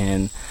knowledge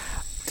and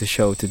to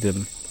show to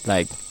them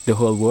like the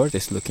whole world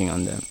is looking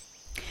on them.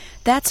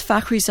 That's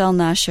Fakhrizal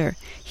Nasher.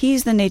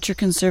 He's the Nature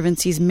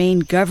Conservancy's main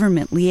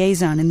government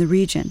liaison in the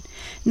region.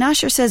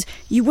 Nasher says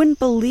you wouldn't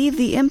believe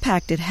the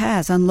impact it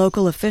has on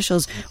local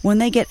officials when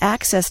they get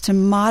access to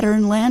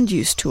modern land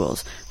use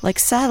tools like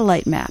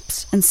satellite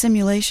maps and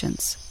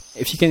simulations.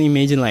 If you can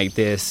imagine like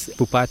this,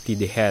 Bupati,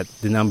 the head,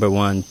 the number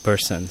one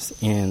person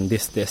in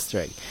this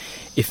district,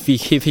 if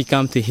he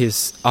come to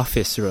his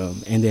office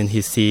room and then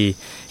he see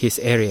his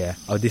area,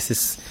 this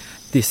is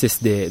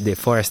the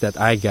forest that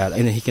I got,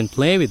 and then he can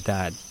play with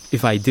that.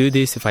 If I do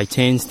this, if I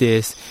change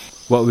this,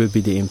 what will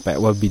be the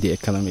impact? What will be the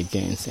economic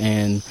gains?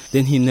 And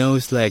then he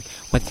knows like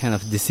what kind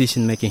of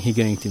decision making he's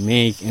going to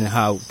make and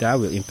how that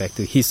will impact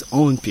to his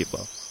own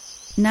people.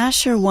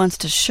 Nasher wants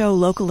to show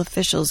local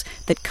officials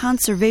that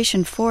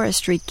conservation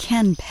forestry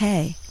can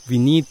pay. We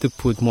need to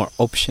put more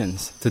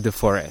options to the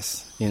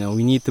forest.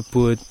 We need to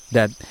put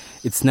that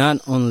it's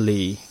not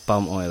only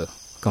palm oil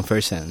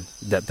conversion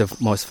that the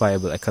most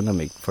viable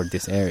economic for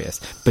these areas,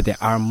 but there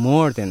are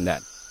more than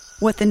that.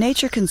 What the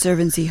Nature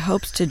Conservancy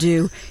hopes to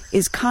do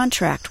is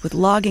contract with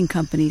logging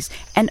companies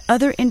and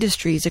other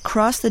industries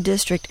across the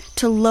district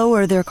to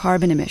lower their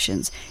carbon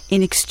emissions.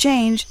 In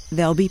exchange,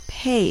 they'll be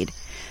paid.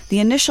 The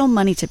initial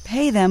money to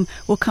pay them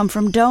will come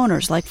from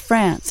donors like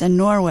France and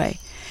Norway.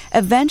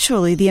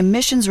 Eventually, the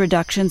emissions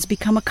reductions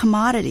become a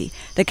commodity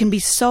that can be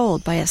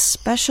sold by a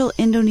special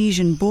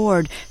Indonesian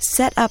board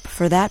set up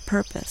for that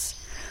purpose.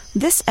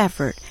 This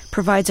effort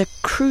provides a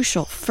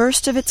crucial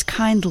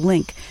first-of-its-kind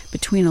link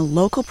between a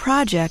local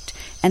project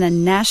and a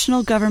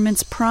national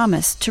government's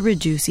promise to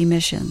reduce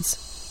emissions.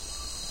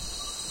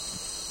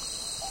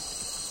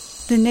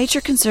 The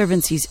Nature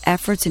Conservancy's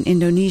efforts in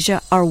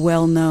Indonesia are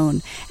well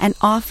known and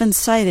often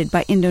cited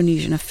by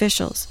Indonesian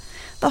officials.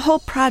 The whole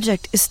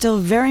project is still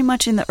very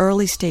much in the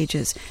early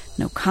stages.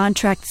 No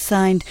contract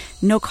signed,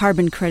 no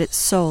carbon credits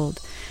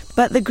sold.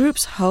 But the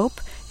group's hope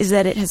is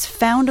that it has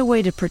found a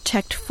way to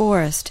protect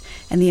forest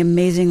and the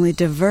amazingly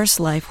diverse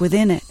life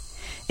within it.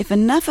 If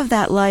enough of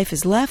that life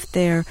is left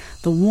there,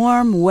 the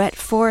warm, wet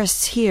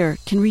forests here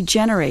can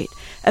regenerate,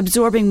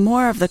 absorbing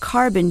more of the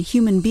carbon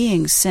human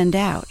beings send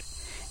out.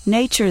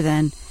 Nature,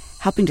 then,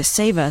 helping to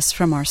save us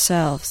from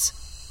ourselves.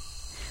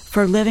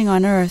 For Living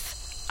on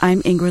Earth,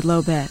 I'm Ingrid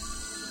Lobet.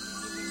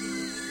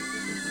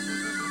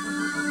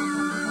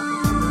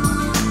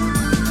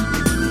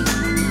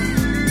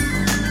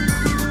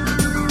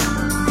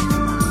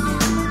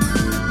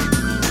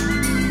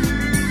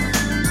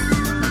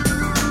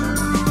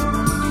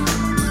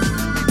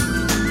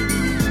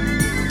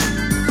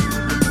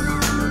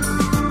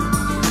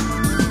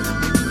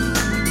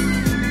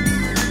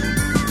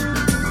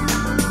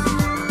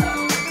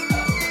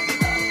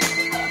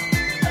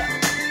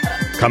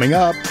 Coming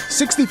up,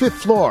 65th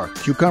floor,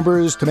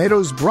 cucumbers,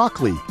 tomatoes,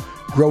 broccoli,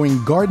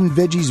 growing garden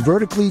veggies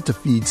vertically to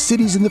feed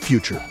cities in the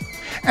future.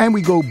 And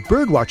we go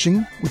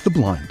birdwatching with the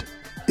blind.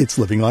 It's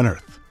Living on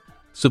Earth.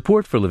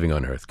 Support for Living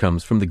on Earth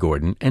comes from the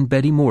Gordon and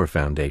Betty Moore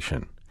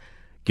Foundation.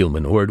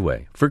 Gilman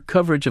Ordway for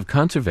coverage of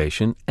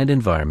conservation and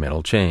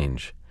environmental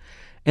change.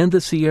 And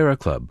the Sierra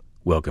Club,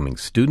 welcoming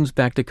students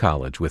back to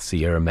college with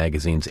Sierra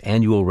Magazine's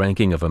annual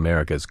ranking of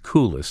America's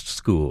coolest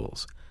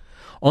schools.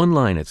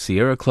 Online at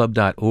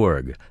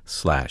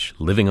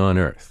sierraclub.org/Living on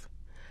Earth.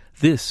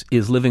 This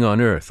is Living on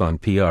Earth on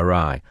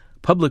PRI,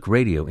 Public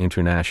Radio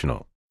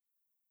International.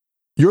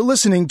 You're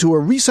listening to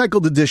a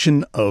recycled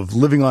edition of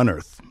Living on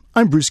Earth.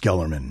 I'm Bruce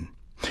Gellerman.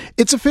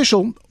 It's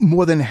official,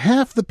 more than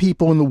half the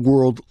people in the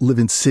world live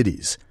in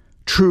cities.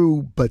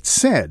 True, but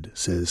sad,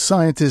 says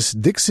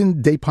scientist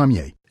Dixon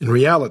Despommier. In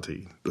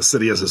reality, the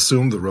city has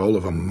assumed the role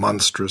of a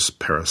monstrous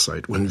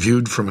parasite when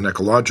viewed from an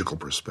ecological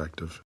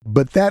perspective.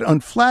 But that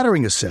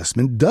unflattering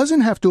assessment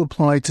doesn't have to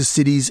apply to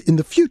cities in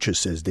the future,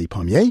 says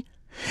Despommier.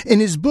 In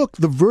his book,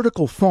 The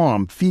Vertical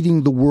Farm,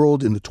 Feeding the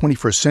World in the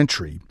 21st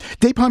Century,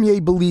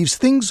 Despommier believes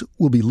things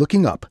will be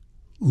looking up,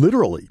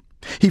 literally.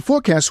 He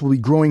forecasts we'll be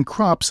growing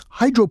crops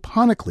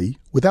hydroponically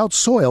without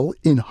soil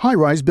in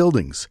high-rise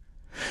buildings.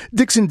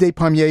 Dixon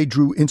Despommier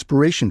drew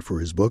inspiration for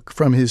his book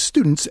from his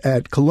students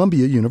at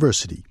Columbia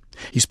University.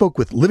 He spoke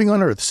with Living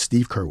on Earth's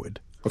Steve Curwood.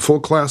 A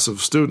full class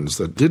of students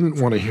that didn't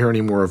want to hear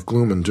any more of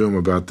gloom and doom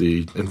about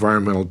the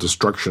environmental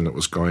destruction that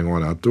was going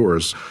on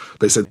outdoors.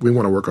 They said, we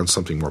want to work on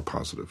something more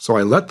positive. So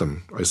I let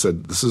them. I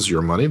said, this is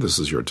your money, this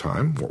is your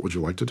time. What would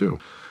you like to do?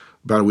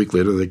 About a week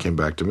later, they came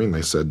back to me and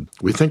they said,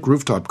 we think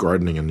rooftop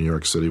gardening in New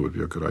York City would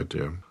be a good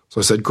idea. So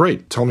I said,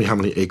 great, tell me how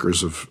many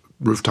acres of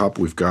rooftop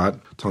we've got,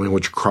 tell me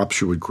which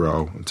crops you would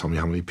grow, and tell me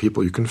how many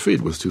people you can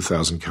feed with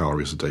 2,000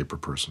 calories a day per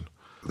person.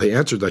 They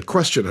answered that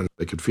question, and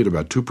they could feed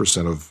about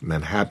 2% of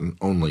Manhattan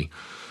only.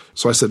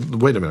 So I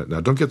said, wait a minute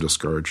now, don't get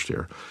discouraged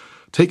here.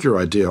 Take your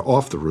idea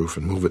off the roof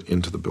and move it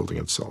into the building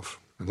itself.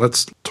 And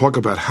let's talk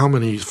about how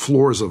many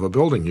floors of a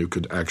building you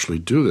could actually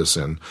do this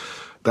in.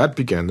 That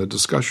began the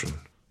discussion.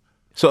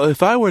 So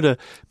if I were to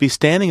be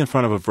standing in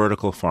front of a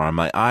vertical farm,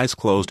 my eyes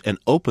closed, and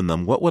open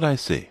them, what would I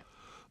see?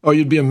 Oh,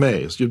 you'd be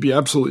amazed. You'd be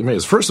absolutely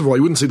amazed. First of all,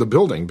 you wouldn't see the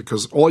building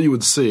because all you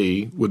would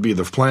see would be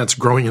the plants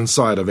growing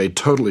inside of a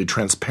totally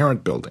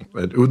transparent building.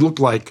 It would look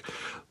like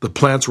the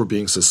plants were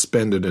being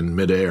suspended in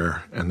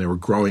midair and they were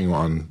growing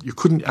on. You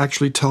couldn't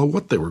actually tell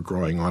what they were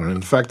growing on. And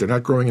in fact, they're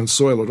not growing in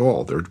soil at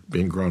all. They're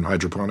being grown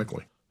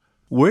hydroponically.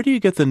 Where do you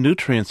get the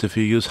nutrients if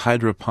you use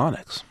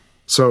hydroponics?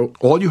 So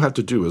all you have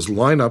to do is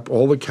line up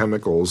all the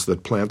chemicals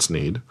that plants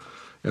need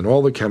and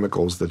all the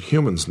chemicals that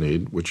humans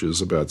need, which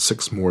is about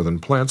 6 more than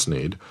plants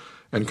need,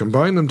 and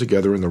combine them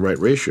together in the right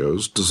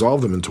ratios,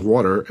 dissolve them into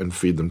water, and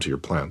feed them to your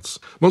plants.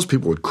 Most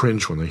people would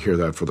cringe when they hear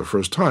that for the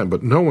first time,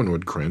 but no one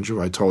would cringe if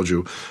I told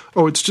you,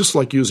 oh, it's just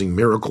like using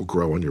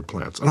Miracle-Gro on your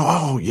plants. And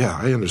oh, yeah,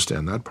 I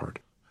understand that part.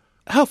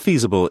 How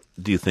feasible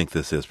do you think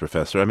this is,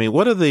 Professor? I mean,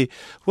 what are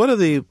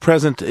the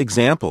present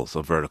examples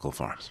of vertical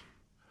farms?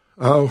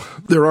 Oh,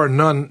 there are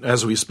none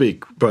as we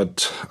speak,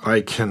 but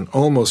I can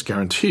almost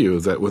guarantee you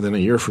that within a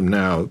year from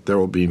now, there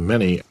will be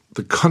many.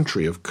 The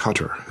country of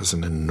Qatar has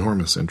an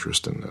enormous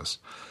interest in this.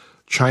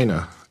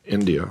 China,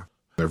 India,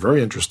 they're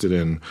very interested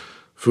in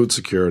food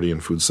security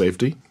and food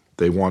safety.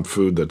 They want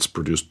food that's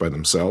produced by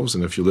themselves,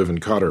 and if you live in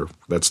Qatar,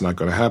 that's not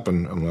going to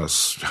happen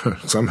unless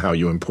somehow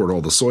you import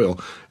all the soil,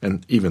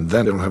 and even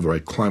then they don't have the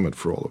right climate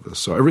for all of this.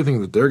 So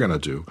everything that they're going to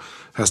do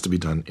has to be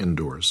done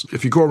indoors.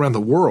 If you go around the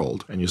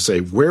world and you say,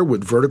 where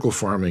would vertical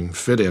farming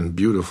fit in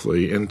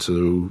beautifully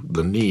into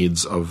the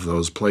needs of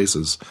those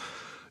places,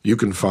 you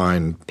can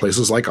find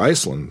places like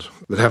Iceland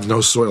that have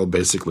no soil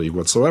basically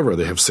whatsoever.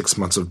 They have 6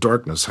 months of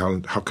darkness. How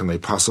can they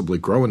possibly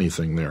grow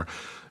anything there?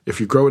 If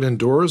you grow it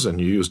indoors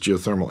and you use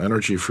geothermal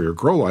energy for your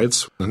grow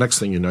lights, the next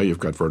thing you know, you've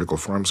got vertical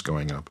farms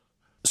going up.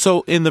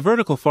 So in the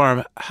vertical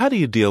farm, how do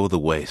you deal with the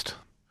waste?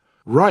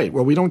 Right.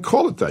 Well, we don't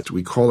call it that.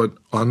 We call it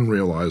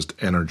unrealized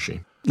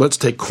energy. Let's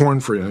take corn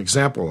for an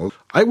example.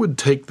 I would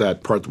take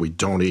that part that we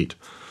don't eat.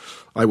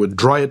 I would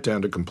dry it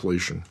down to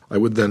completion. I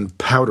would then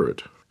powder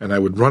it. And I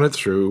would run it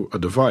through a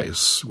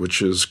device,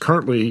 which is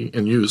currently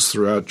in use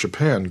throughout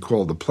Japan,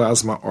 called the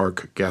Plasma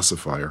Arc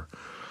Gasifier.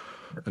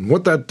 And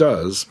what that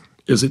does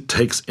is it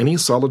takes any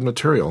solid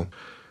material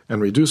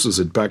and reduces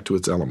it back to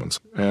its elements.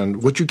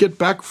 And what you get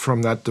back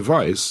from that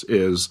device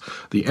is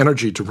the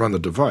energy to run the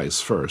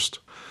device first.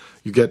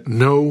 You get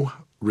no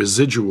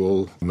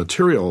residual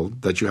material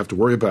that you have to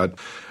worry about.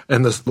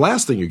 And the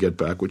last thing you get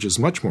back, which is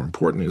much more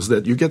important, is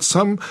that you get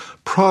some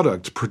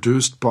product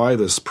produced by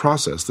this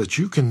process that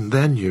you can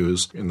then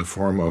use in the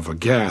form of a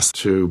gas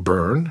to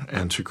burn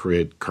and to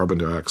create carbon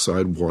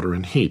dioxide, water,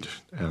 and heat.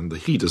 And the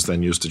heat is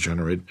then used to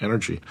generate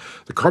energy.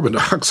 The carbon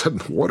dioxide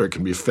and the water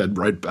can be fed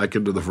right back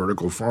into the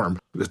vertical farm.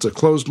 It's a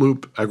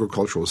closed-loop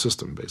agricultural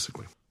system,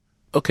 basically.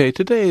 Okay,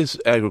 today's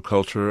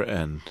agriculture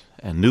and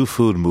new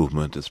food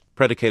movement is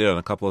predicated on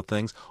a couple of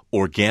things: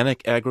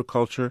 organic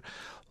agriculture,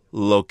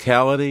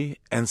 locality,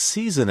 and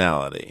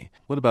seasonality.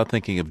 What about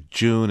thinking of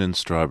June and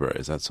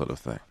strawberries, that sort of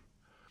thing?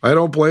 I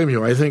don't blame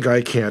you. I think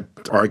I can't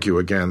argue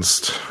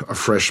against a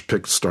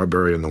fresh-picked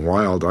strawberry in the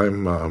wild. I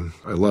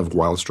love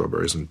wild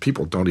strawberries, and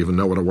people don't even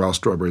know what a wild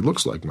strawberry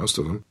looks like, most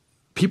of them.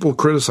 People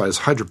criticize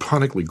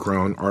hydroponically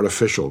grown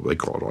artificial, they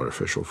call it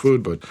artificial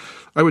food, but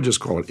I would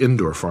just call it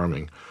indoor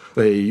farming.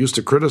 They used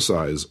to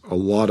criticize a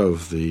lot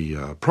of the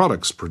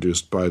products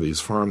produced by these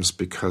farms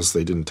because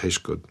they didn't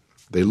taste good.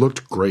 They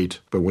looked great,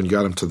 but when you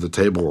got them to the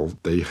table,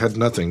 they had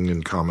nothing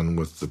in common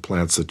with the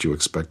plants that you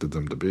expected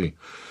them to be.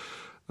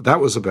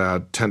 That was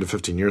about 10 to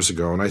 15 years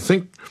ago, and I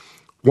think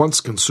once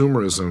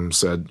consumerism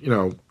said,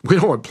 we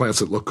don't want plants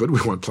that look good,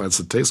 we want plants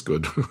that taste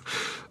good,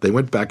 they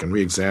went back and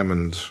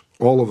re-examined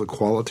all of the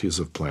qualities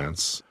of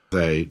plants.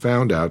 They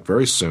found out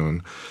very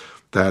soon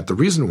that the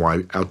reason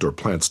why outdoor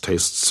plants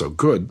taste so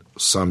good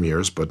some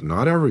years, but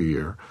not every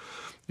year,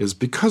 is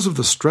because of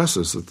the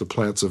stresses that the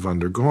plants have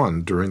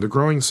undergone during the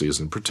growing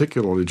season,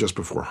 particularly just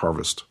before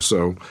harvest.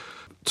 So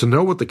to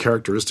know what the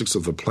characteristics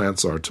of the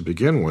plants are to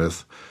begin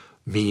with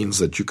means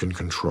that you can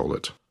control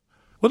it.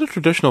 What do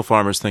traditional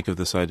farmers think of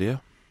this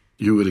idea?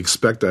 You would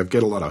expect I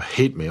get a lot of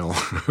hate mail,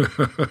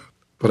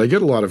 but I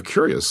get a lot of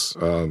curious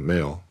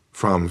mail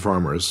from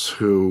farmers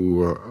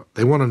who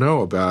they want to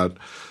know about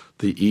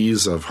the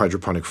ease of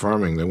hydroponic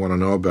farming. They want to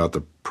know about the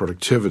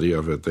productivity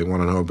of it. They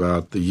want to know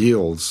about the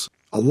yields.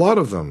 A lot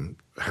of them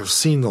have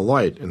seen the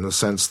light in the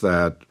sense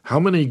that how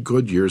many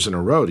good years in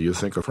a row do you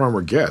think a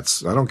farmer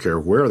gets? I don't care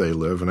where they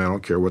live and I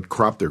don't care what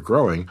crop they're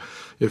growing.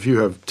 If you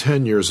have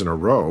 10 years in a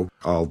row,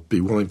 I'll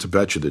be willing to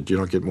bet you that you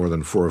don't get more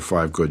than 4 or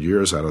 5 good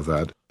years out of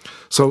that.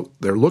 So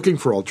they're looking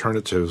for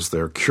alternatives.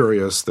 They're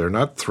curious. They're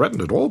not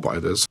threatened at all by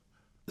this.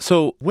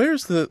 So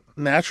where's the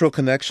natural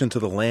connection to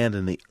the land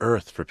and the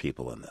earth for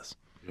people in this?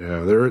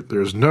 Yeah,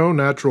 there's no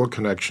natural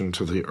connection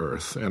to the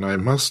earth. And I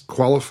must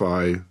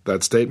qualify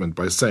that statement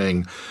by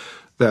saying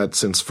that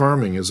since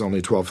farming is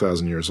only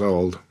 12,000 years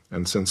old,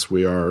 and since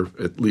we are,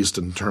 at least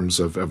in terms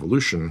of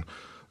evolution,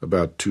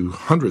 about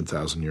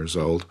 200,000 years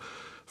old,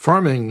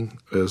 Farming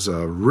is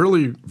a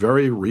really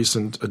very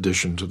recent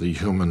addition to the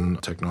human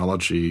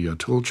technology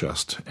tool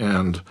chest.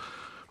 And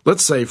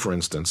let's say, for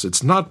instance,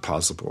 it's not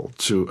possible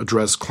to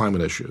address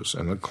climate issues,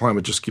 and the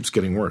climate just keeps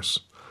getting worse.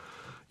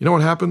 You know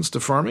what happens to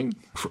farming?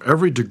 For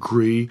every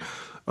degree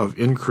of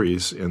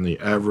increase in the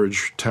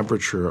average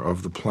temperature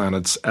of the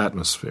planet's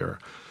atmosphere,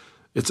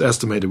 it's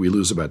estimated we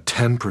lose about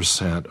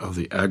 10% of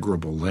the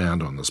arable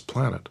land on this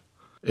planet.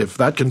 If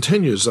that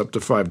continues up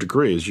to 5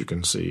 degrees, you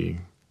can see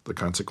the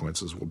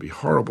consequences will be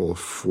horrible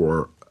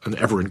for an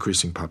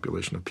ever-increasing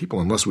population of people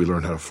unless we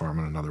learn how to farm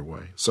in another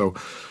way. So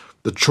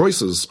the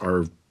choices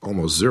are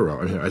almost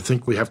zero. I mean, I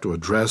think we have to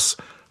address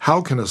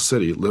how can a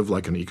city live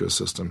like an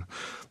ecosystem.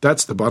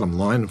 That's the bottom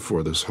line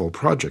for this whole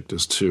project,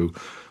 is to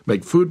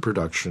make food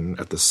production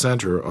at the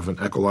center of an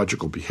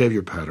ecological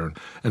behavior pattern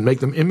and make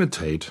them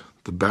imitate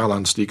the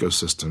balanced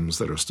ecosystems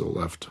that are still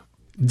left.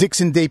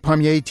 Dixon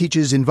Despommier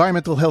teaches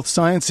environmental health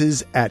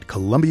sciences at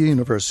Columbia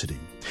University.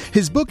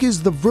 His book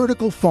is The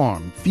Vertical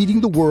Farm,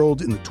 Feeding the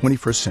World in the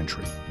 21st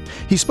Century.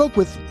 He spoke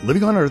with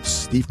Living on Earth's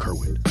Steve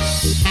Curwood.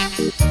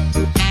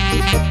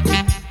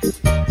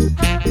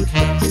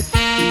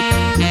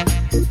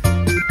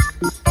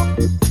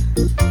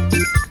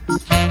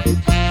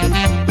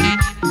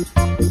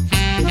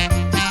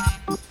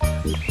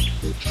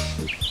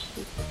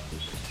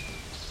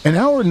 An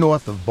hour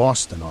north of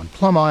Boston on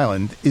Plum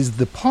Island is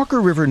the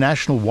Parker River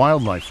National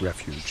Wildlife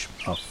Refuge,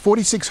 a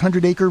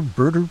 4,600-acre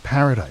birder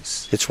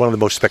paradise. It's one of the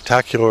most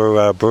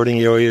spectacular birding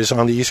areas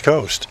on the East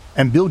Coast.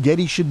 And Bill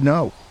Getty should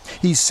know.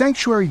 He's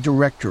sanctuary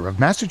director of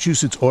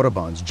Massachusetts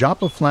Audubon's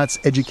Joppa Flats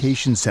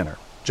Education Center,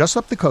 just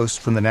up the coast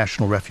from the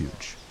National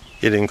Refuge.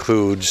 It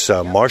includes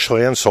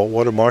marshland,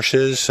 saltwater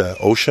marshes,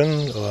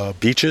 ocean,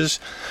 beaches,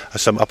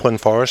 some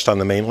upland forest on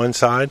the mainland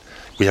side.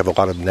 We have a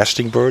lot of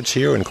nesting birds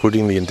here,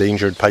 including the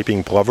endangered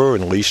piping plover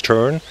and least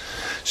tern.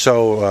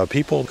 So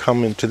people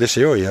come into this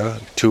area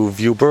to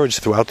view birds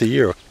throughout the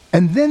year.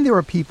 And then there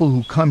are people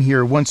who come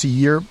here once a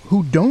year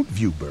who don't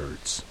view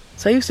birds.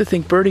 So I used to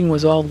think birding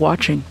was all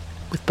watching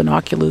with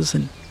binoculars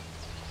and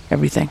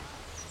everything.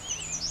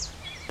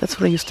 That's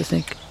what I used to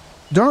think.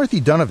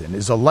 Dorothy Donovan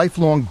is a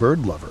lifelong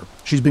bird lover.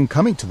 She's been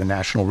coming to the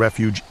National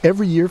Refuge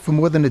every year for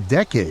more than a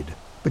decade,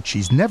 but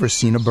she's never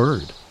seen a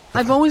bird.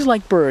 I've always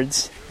liked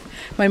birds.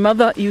 My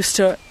mother used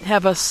to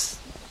have us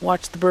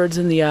watch the birds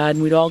in the yard,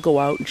 and we'd all go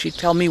out, and she'd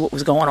tell me what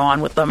was going on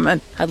with them, and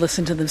I'd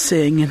listen to them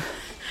sing, and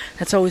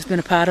that's always been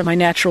a part of my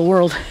natural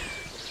world.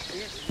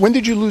 When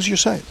did you lose your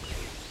sight?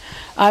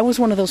 I was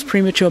one of those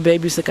premature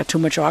babies that got too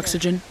much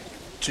oxygen.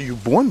 So you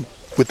were born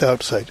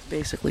without sight?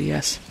 Basically,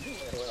 yes.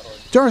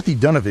 Dorothy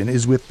Donovan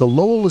is with the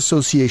Lowell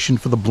Association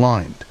for the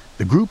Blind.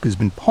 The group has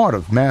been part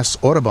of Mass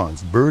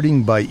Audubon's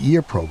Birding by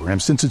Ear program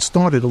since it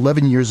started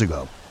 11 years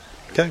ago.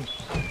 Okay.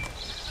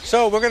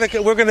 So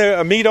we're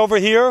gonna meet over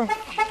here.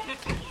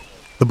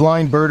 The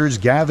blind birders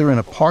gather in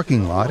a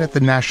parking lot at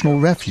the National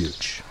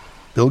Refuge.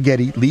 Bill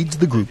Getty leads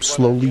the group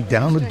slowly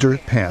down a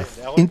dirt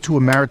path into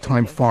a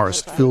maritime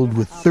forest filled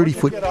with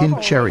 30-foot pin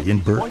cherry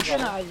and birch.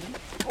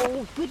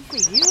 Oh, good for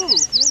you. You're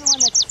the one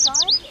that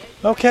started?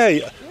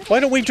 Okay. Why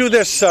don't we do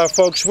this,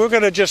 folks? We're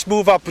going to just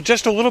move up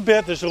just a little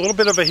bit. There's a little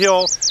bit of a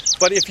hill.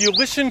 But if you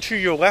listen to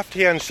your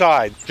left-hand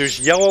side, there's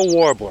yellow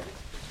warbler.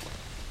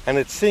 And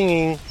it's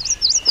singing,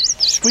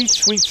 sweet,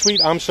 sweet,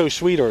 sweet, I'm so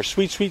sweet, or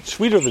sweet, sweet,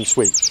 sweeter than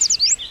sweet.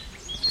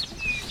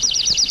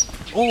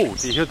 Oh,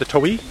 do you hear the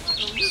towhee?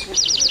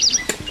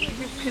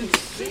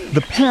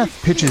 The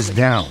path pitches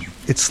down.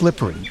 It's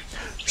slippery.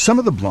 Some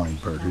of the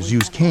blind birders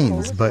use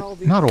canes,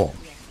 but not all.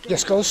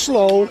 Just go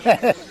slow.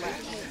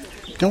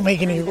 Don't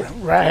make any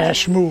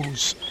rash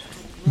moves.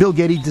 Bill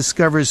Getty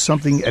discovers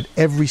something at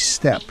every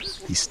step.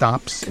 He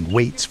stops and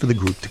waits for the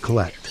group to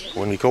collect.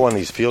 When we go on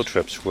these field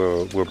trips,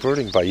 we're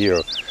birding by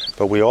ear,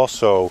 but we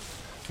also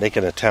make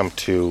an attempt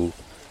to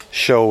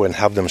show and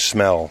have them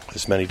smell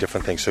as many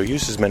different things. So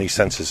use as many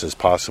senses as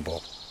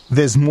possible.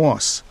 There's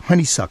moss,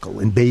 honeysuckle,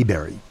 and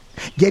bayberry.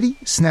 Getty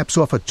snaps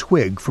off a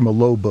twig from a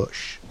low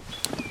bush.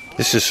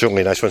 This is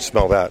certainly a nice one.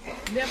 Smell that.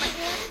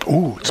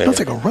 Ooh, it smells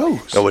like a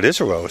rose. Oh, it is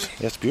a rose.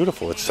 Yeah, it's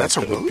beautiful. That's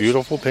a rose?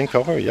 Beautiful pink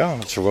color. Yeah,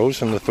 it's a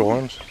rose in the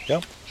thorns.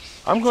 Yeah.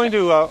 I'm going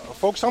to,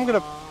 folks, I'm going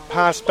to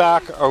pass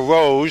back a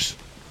rose.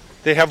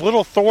 They have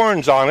little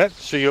thorns on it,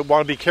 so you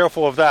want to be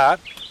careful of that.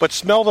 But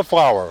smell the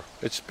flower.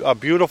 It's a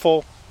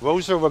beautiful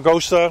Rosa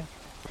rugosa.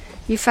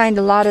 You find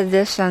a lot of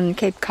this on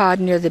Cape Cod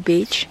near the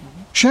beach.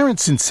 Sharon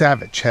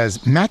Sinsavich has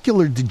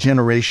macular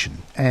degeneration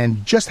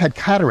and just had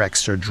cataract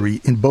surgery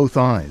in both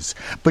eyes,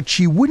 but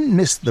she wouldn't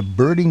miss the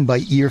Birding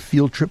by Ear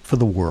field trip for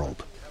the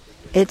world.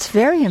 It's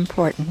very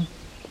important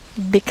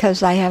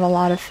because I have a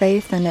lot of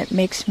faith and it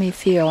makes me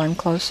feel I'm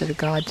closer to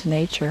God's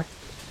nature.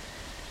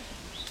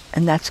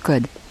 And that's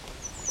good.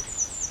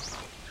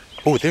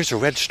 Oh, there's a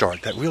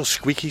redstart, that real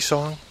squeaky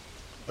song.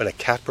 And a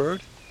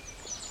catbird.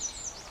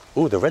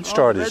 Oh, the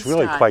redstart is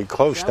really quite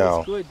close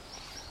now. I'm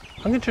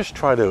going to just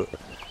try to...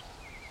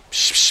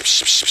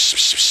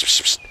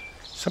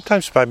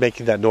 Sometimes by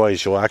making that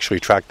noise, you'll actually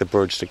attract the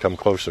birds to come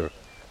closer.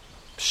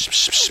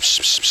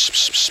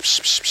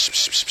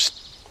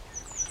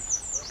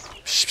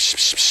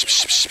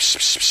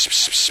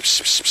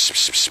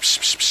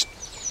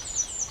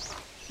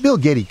 Bill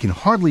Getty can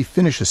hardly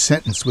finish a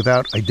sentence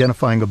without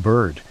identifying a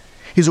bird.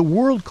 He's a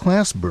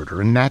world-class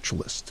birder and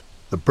naturalist.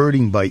 The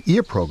Birding by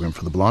Ear program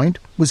for the blind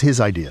was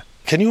his idea.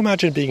 Can you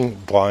imagine being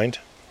blind?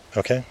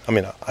 Okay? I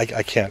mean,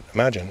 I can't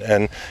imagine.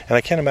 And I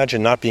can't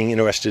imagine not being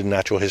interested in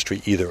natural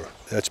history either.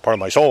 That's part of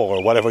my soul,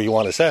 or whatever you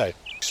want to say.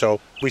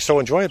 So we so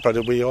enjoy it,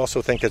 but we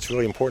also think it's a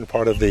really important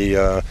part of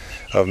the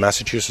of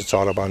Massachusetts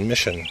Audubon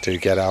mission to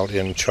get out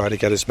and try to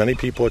get as many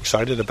people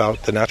excited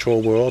about the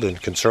natural world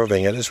and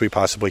conserving it as we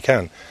possibly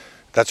can.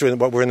 That's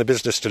what we're in the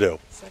business to do.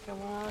 Second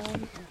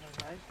one.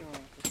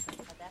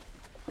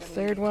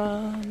 Third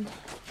one.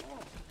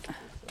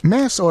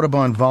 Mass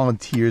Audubon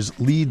volunteers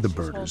lead the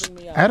birders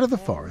out of the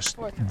forest,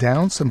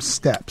 down some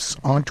steps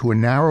onto a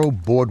narrow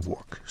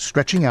boardwalk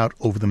stretching out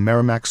over the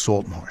Merrimack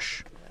Salt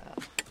Marsh.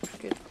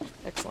 Good.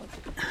 Excellent.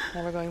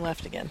 Now we're going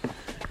left again.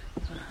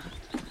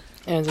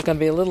 And there's going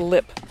to be a little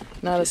lip.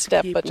 Not a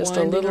step, but just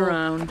a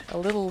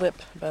little lip,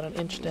 about an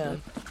inch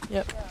down.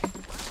 Yep.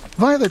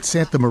 Violet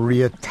Santa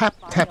Maria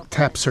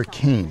taps her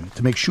cane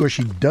to make sure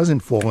she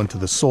doesn't fall into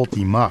the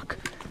salty muck.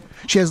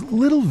 She has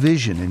little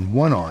vision in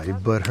one eye,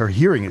 but her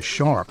hearing is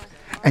sharp,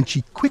 and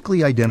she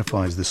quickly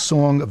identifies the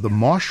song of the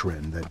marsh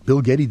wren that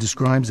Bill Getty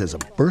describes as a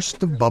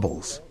burst of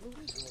bubbles.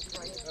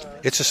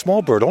 It's a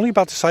small bird, only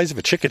about the size of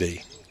a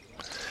chickadee.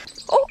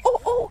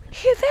 Oh,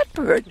 hear that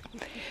bird.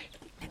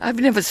 I've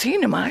never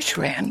seen a marsh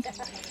wren,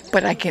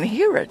 but I can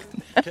hear it.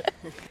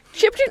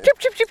 Chip, chip, chip,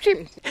 chip, chip,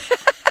 chip.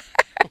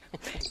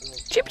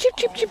 Chip, chip,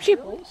 chip, chip,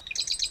 chip.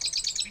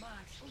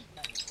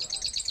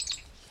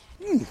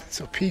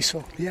 So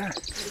peaceful, yeah.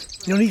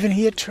 You don't even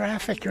hear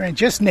traffic or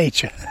just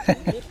nature.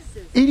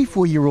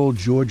 84-year-old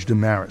George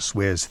Damaris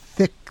wears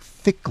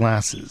thick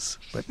glasses,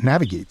 but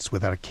navigates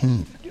without a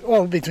cane.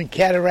 All between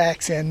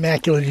cataracts and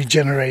macular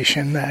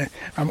degeneration,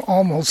 I'm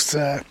almost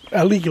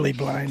illegally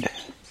blind.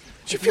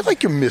 Do you feel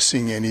like you're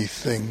missing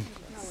anything,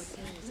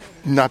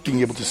 not being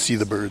able to see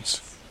the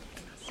birds?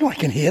 Oh, I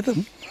can hear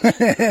them.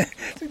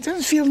 It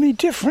doesn't feel any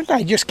different.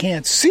 I just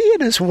can't see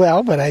it as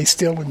well, but I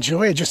still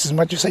enjoy it just as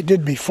much as I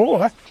did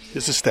before.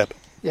 Here's a step.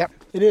 Yep.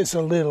 It is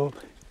a little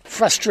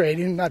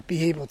frustrating not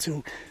be able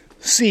to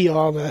see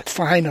all the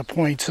finer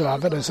points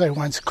of it as I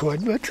once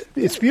could, but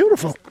it's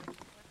beautiful.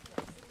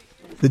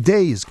 The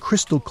day is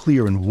crystal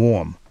clear and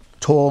warm.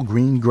 Tall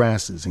green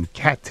grasses and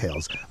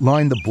cattails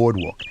line the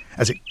boardwalk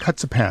as it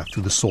cuts a path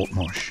through the salt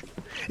marsh.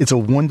 It's a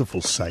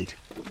wonderful sight,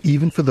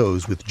 even for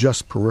those with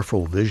just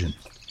peripheral vision.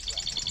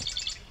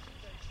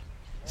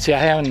 See, I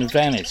have an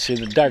advantage. See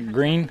the dark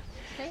green?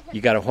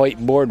 You got a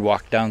white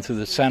boardwalk down through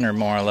the center,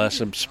 more or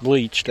less. It's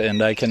bleached,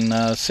 and I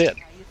can sit.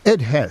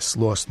 Ed Hess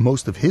lost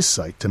most of his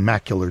sight to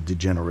macular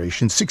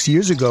degeneration 6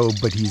 years ago,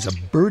 but he's a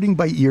birding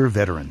by ear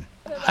veteran.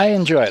 I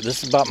enjoy it.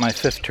 This is about my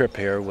 5th trip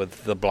here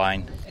with the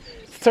blind.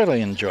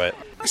 Thoroughly enjoy it.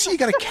 I see you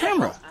got a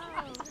camera.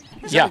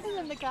 Yeah.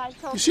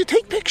 You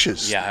take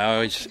pictures.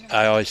 Yeah,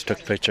 I always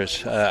took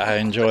pictures. I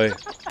enjoy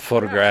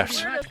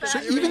photographs. So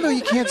even though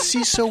you can't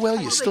see so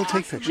well, you still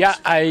take pictures? Yeah,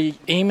 I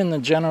aim in the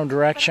general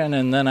direction,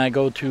 and then I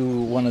go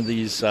to one of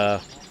these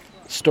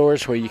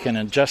stores where you can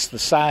adjust the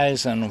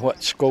size and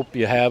what scope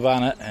you have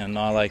on it and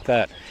all like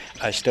that.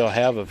 I still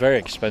have a very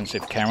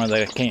expensive camera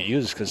that I can't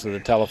use because of the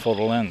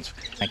telephoto lens.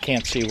 I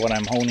can't see what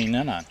I'm honing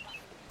in on.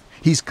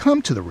 He's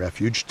come to the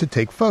refuge to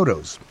take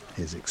photos.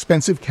 His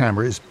expensive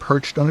camera is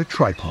perched on a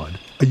tripod.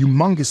 A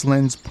humongous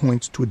lens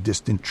points to a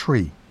distant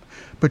tree.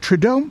 But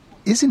Trudeau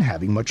isn't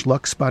having much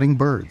luck spotting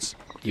birds.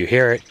 You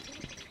hear it,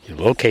 you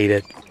locate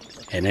it,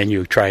 and then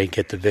you try and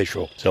get the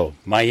visual. So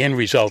my end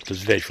result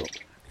is visual.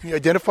 Can you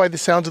identify the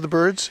sounds of the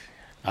birds?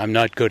 I'm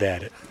not good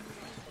at it.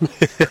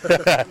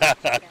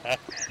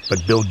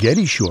 But Bill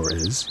Getty sure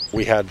is.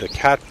 We had the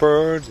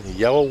catbird, the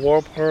yellow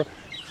warbler.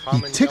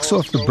 He ticks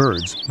off the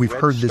birds we've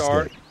heard this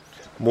day.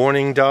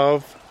 Mourning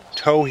dove,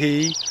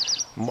 towhee,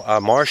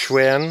 marsh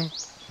wren,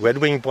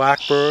 red-winged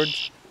blackbird.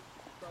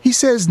 He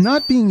says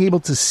not being able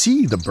to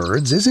see the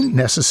birds isn't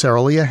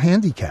necessarily a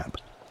handicap.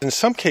 In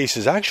some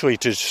cases, actually,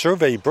 to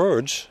survey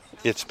birds,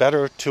 it's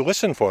better to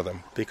listen for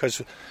them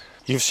because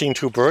you've seen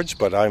 2 birds,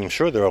 but I'm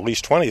sure there are at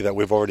least 20 that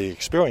we've already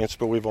experienced,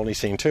 but we've only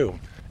seen 2.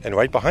 And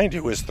right behind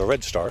you is the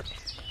redstart.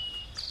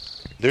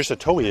 There's a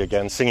towhee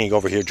again singing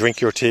over here, Drink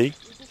Your Tea.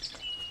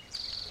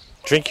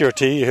 Drink your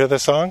tea, you hear the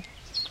song?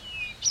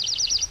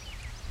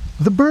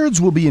 The birds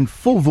will be in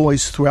full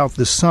voice throughout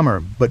the summer,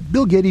 but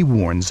Bill Getty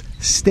warns,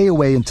 stay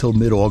away until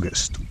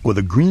mid-August, or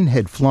the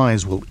greenhead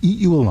flies will eat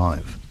you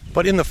alive.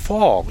 But in the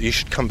fall, you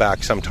should come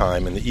back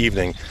sometime in the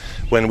evening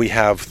when we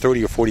have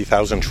 30 or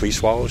 40,000 tree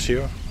swallows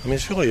here. I mean,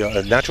 it's really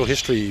a natural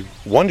history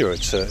wonder.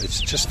 It's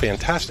just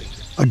fantastic.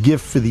 A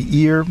gift for the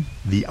ear,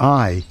 the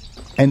eye,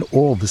 and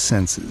all the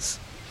senses.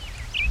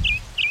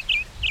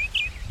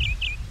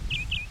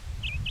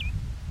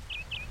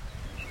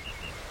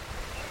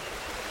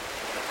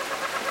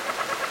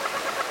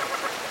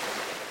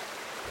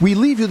 We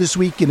leave you this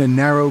week in a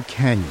narrow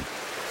canyon.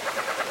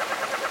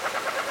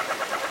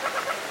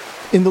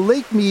 In the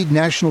Lake Mead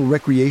National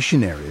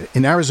Recreation Area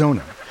in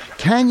Arizona,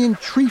 canyon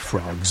tree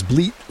frogs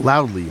bleat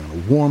loudly on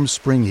a warm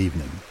spring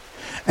evening.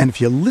 And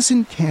if you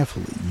listen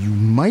carefully, you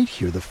might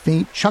hear the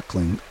faint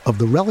chuckling of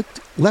the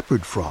relict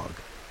leopard frog.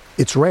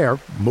 It's rare.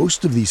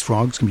 Most of these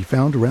frogs can be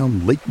found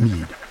around Lake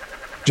Mead.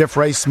 Jeff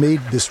Rice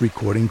made this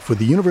recording for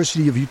the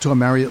University of Utah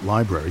Marriott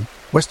Library,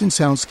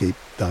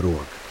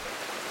 westernsoundscape.org.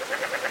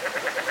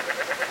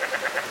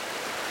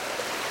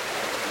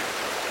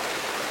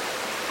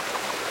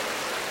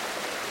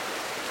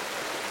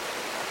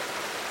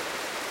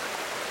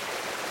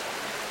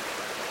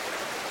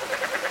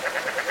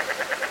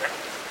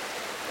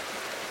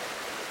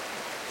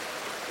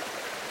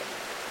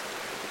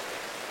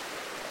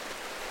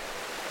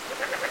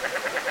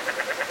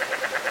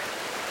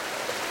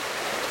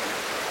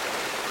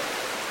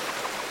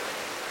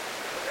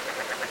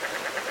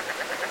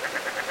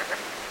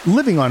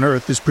 Living on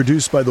Earth is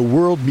produced by the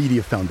World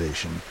Media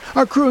Foundation.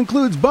 Our crew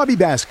includes Bobby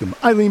Bascom,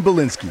 Eileen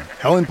Belinsky,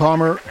 Helen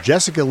Palmer,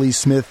 Jessica Lee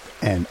Smith,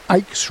 and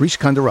Ike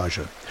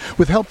Sriskandarajah,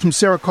 with help from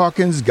Sarah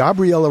Calkins,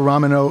 Gabriella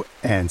Romano,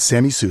 and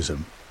Sammy Souza.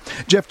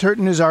 Jeff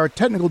Turton is our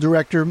technical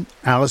director.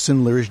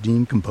 Allison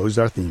Lirish-Dean composed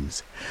our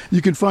themes.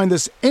 You can find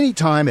us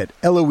anytime at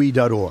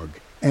LOE.org.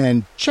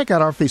 And check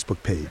out our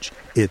Facebook page.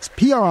 It's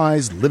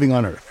PRI's Living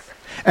on Earth.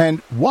 And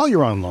while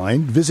you're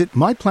online, visit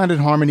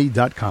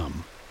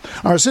myplanetharmony.com.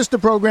 Our sister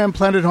program,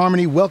 Planet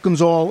Harmony,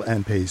 welcomes all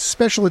and pays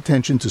special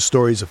attention to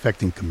stories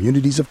affecting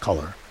communities of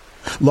color.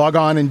 Log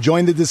on and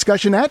join the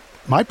discussion at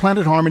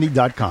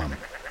myplanetharmony.com.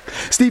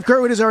 Steve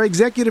Curwood is our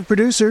executive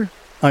producer.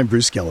 I'm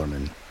Bruce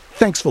Gellerman.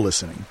 Thanks for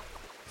listening.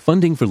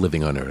 Funding for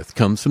Living on Earth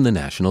comes from the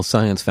National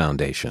Science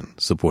Foundation,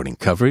 supporting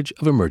coverage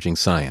of emerging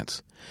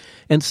science.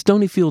 And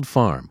Stonyfield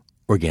Farm,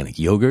 organic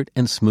yogurt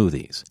and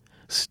smoothies.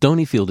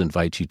 Stonyfield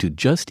invites you to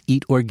just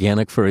eat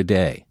organic for a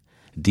day.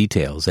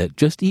 Details at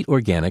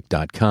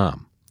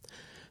justeatorganic.com.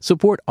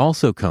 Support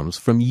also comes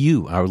from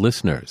you, our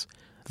listeners,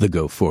 the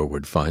Go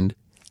Forward Fund,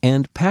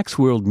 and Pax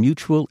World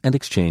Mutual and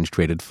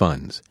Exchange-Traded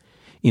Funds,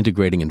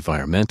 integrating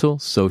environmental,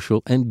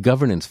 social, and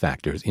governance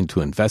factors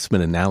into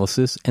investment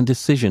analysis and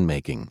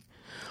decision-making.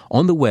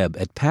 On the web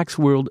at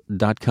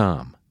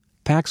paxworld.com.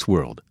 Pax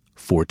World,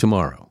 for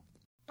tomorrow.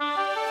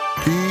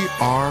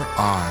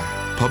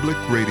 PRI, Public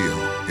Radio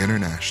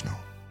International.